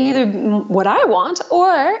going to get either what I want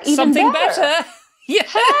or even something better.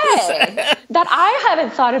 Yes. Hey, that I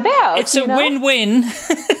haven't thought about. It's a win-win.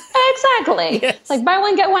 Exactly. Yes. It's like buy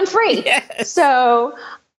one, get one free. Yes. So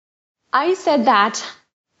I said that.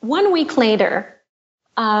 1 week later,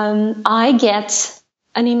 I get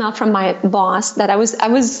an email from my boss that I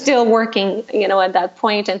was still working, you know, at that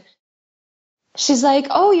point. And she's like,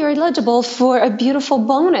 oh, you're eligible for a beautiful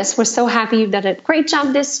bonus. We're so happy you've done a great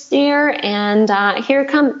job this year. And here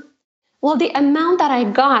come. Well, the amount that I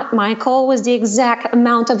got, Michael, was the exact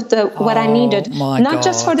amount of what I needed. Not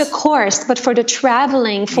just for the course, but for the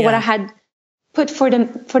traveling, for what I had put for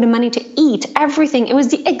the money to eat, everything. It was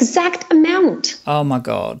the exact amount. Oh, my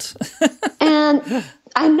God. And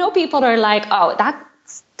I know people are like, oh, that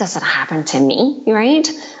doesn't happen to me, right?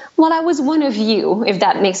 Well, I was one of you, if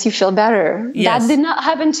that makes you feel better. Yes. That did not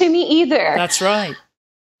happen to me either. That's right.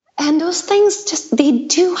 And those things they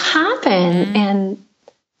do happen. And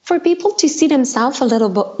for people to see themselves a little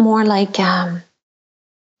bit more like, I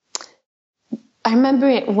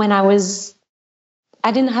remember when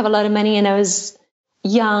I didn't have a lot of money and I was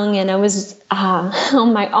young and I was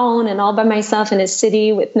on my own and all by myself in a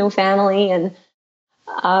city with no family and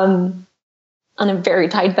on a very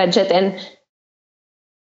tight budget. And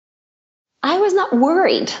I was not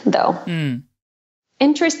worried, though.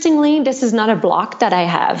 Interestingly, this is not a block that I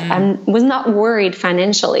have. I was not worried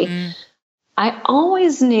financially. I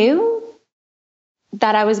always knew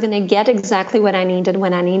that I was going to get exactly what I needed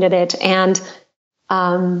when I needed it. And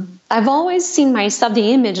I've always seen myself,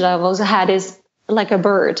 the image that I've always had is like a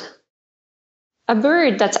bird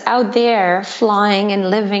that's out there flying and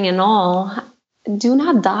living and all. Do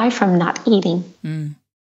not die from not eating.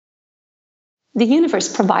 The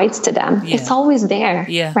universe provides to them. Yeah. It's always there,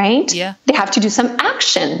 right? Yeah. They have to do some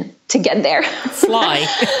action to get there. Fly.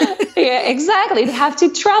 Yeah, exactly. They have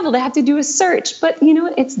to travel. They have to do a search. But, you know,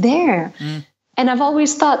 it's there. And I've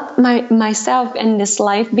always thought myself in this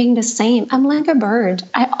life being the same. I'm like a bird.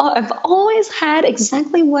 I've always had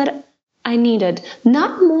exactly what I needed.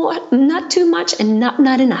 Not more, not too much, and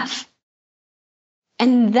not enough.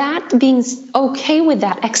 And that being okay with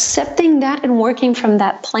that, accepting that and working from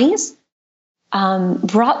that place,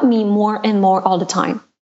 brought me more and more all the time.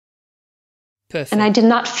 Perfect. And I did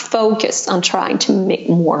not focus on trying to make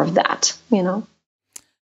more of that, you know.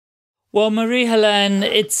 Well, Marie-Hélène,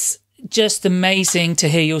 it's just amazing to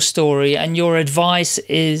hear your story, and your advice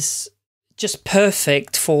is just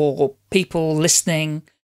perfect for people listening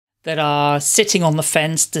that are sitting on the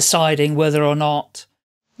fence deciding whether or not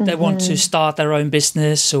they want to start their own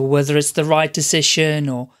business, or whether it's the right decision,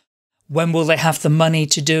 or when will they have the money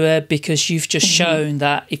to do it, because you've just shown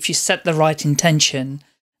that if you set the right intention,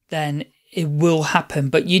 then it will happen.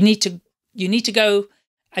 But you need to go,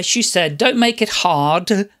 as you said, don't make it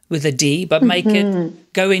hard with a D, but make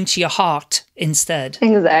it go into your heart instead.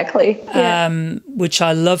 Exactly. Yeah. Which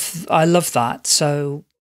I love that. So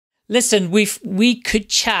listen, we could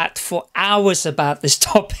chat for hours about this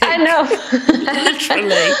topic. I know.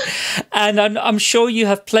 Literally. And I'm sure you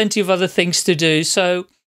have plenty of other things to do. So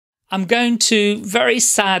I'm going to very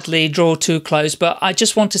sadly draw to a close, but I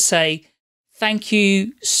just want to say thank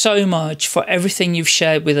you so much for everything you've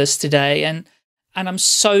shared with us today. And I'm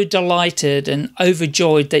so delighted and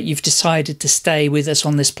overjoyed that you've decided to stay with us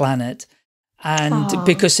on this planet. And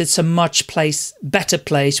because it's a much better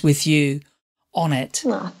place with you on it.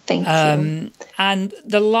 Oh, thank you. And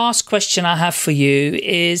the last question I have for you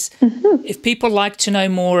is, if people like to know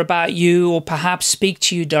more about you or perhaps speak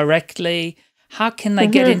to you directly, how can they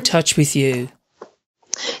get in touch with you?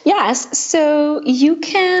 Yes, so you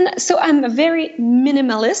can. So I'm a very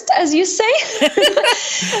minimalist, as you say.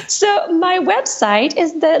 So my website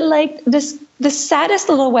is the saddest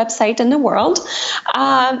little website in the world,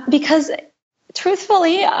 because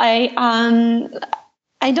truthfully, I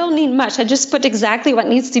don't need much. I just put exactly what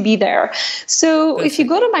needs to be there. So if you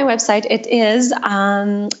go to my website, it is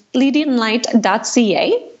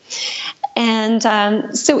leadinglight.ca. And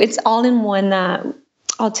so it's all in one,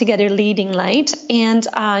 altogether Leading Light. And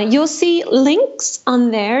you'll see links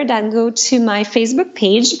on there that go to my Facebook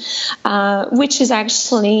page, which is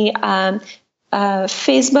actually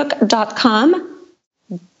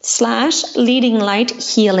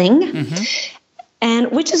facebook.com/leadinglighthealing.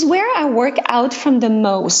 And which is where I work out from the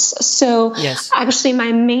most. So actually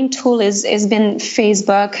my main tool is been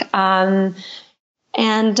Facebook.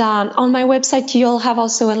 And on my website, you'll have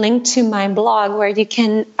also a link to my blog where you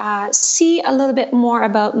can see a little bit more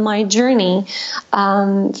about my journey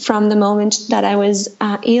from the moment that I was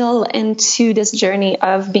ill into this journey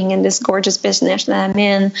of being in this gorgeous business that I'm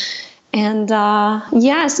in. And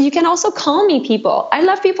yes, you can also call me, people. I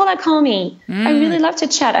love people that call me. I really love to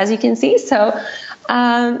chat, as you can see. So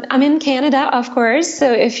I'm in Canada, of course.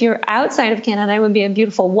 So if you're outside of Canada, it would be a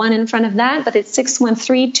beautiful 1 in front of that. But it's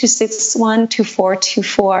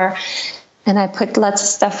 613-261-2424. And I put lots of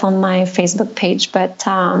stuff on my Facebook page. But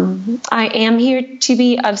I am here to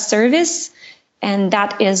be of service. And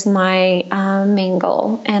that is my main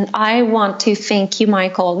goal. And I want to thank you,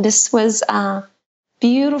 Michael. This was a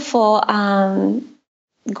beautiful,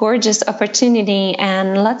 gorgeous opportunity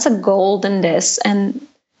and lots of gold in this. And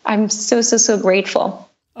I'm so grateful.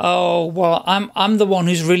 Oh, well, I'm the one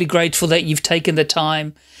who's really grateful that you've taken the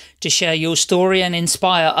time to share your story and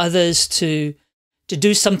inspire others to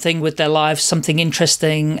do something with their lives, something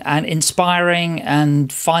interesting and inspiring,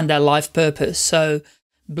 and find their life purpose. So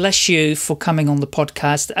bless you for coming on the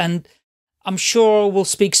podcast. And I'm sure we'll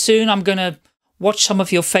speak soon. I'm going to watch some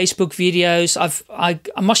of your Facebook videos. I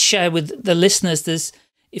must share with the listeners,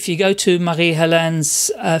 if you go to Marie-Hélene's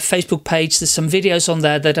Facebook page, there's some videos on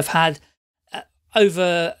there that have had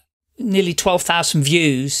over nearly 12,000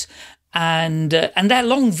 views, and they're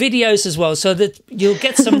long videos as well, so that you'll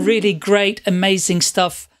get some really great, amazing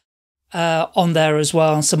stuff on there as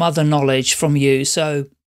well, and some other knowledge from you. So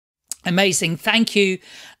amazing. Thank you.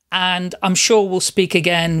 And I'm sure we'll speak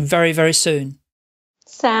again very, very soon.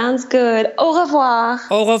 Sounds good. Au revoir.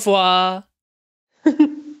 Au revoir.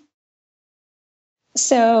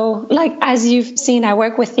 So, like, as you've seen, I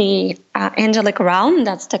work with the angelic realm.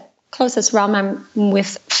 That's the closest realm I'm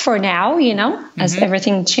with for now, as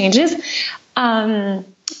everything changes. And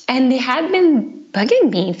they had been bugging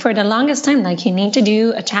me for the longest time. Like, you need to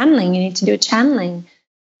do a channeling.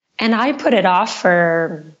 And I put it off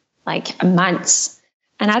for like months.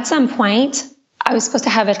 And at some point, I was supposed to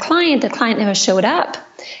have a client. The client never showed up.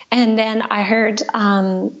 And then I heard,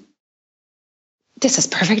 this is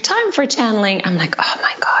perfect time for channeling. I'm like, oh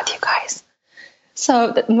my God, you guys.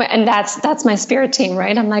 So, and that's my spirit team,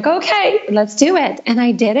 right? I'm like, okay, let's do it. And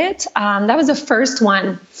I did it. That was the first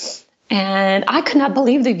one. And I could not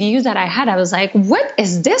believe the views that I had. I was like, what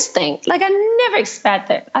is this thing? Like, I never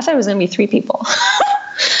expected. I thought it was going to be 3 people.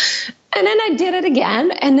 And then I did it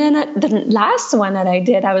again. And then the last one that I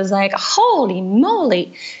did, I was like, holy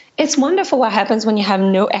moly. It's wonderful what happens when you have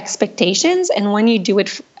no expectations and when you do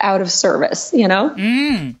it out of service,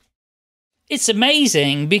 It's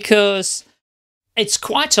amazing because it's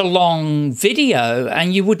quite a long video,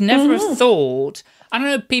 and you would never have thought, I don't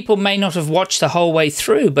know, people may not have watched the whole way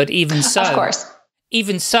through, but even so, of course.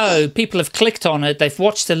 Even so, people have clicked on it, they've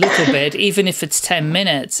watched a little bit, even if it's 10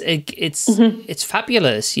 minutes, it's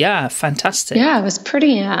fabulous. Yeah, fantastic. Yeah, it was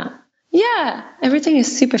pretty, yeah, everything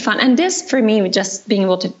is super fun. And this, for me, just being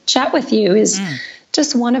able to chat with you is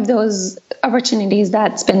just one of those opportunities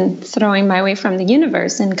that's been throwing my way from the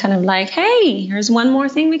universe, and kind of like, hey, here's one more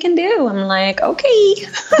thing we can do. I'm like, okay.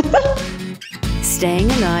 Staying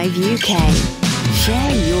Alive UK.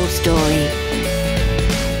 Share your story.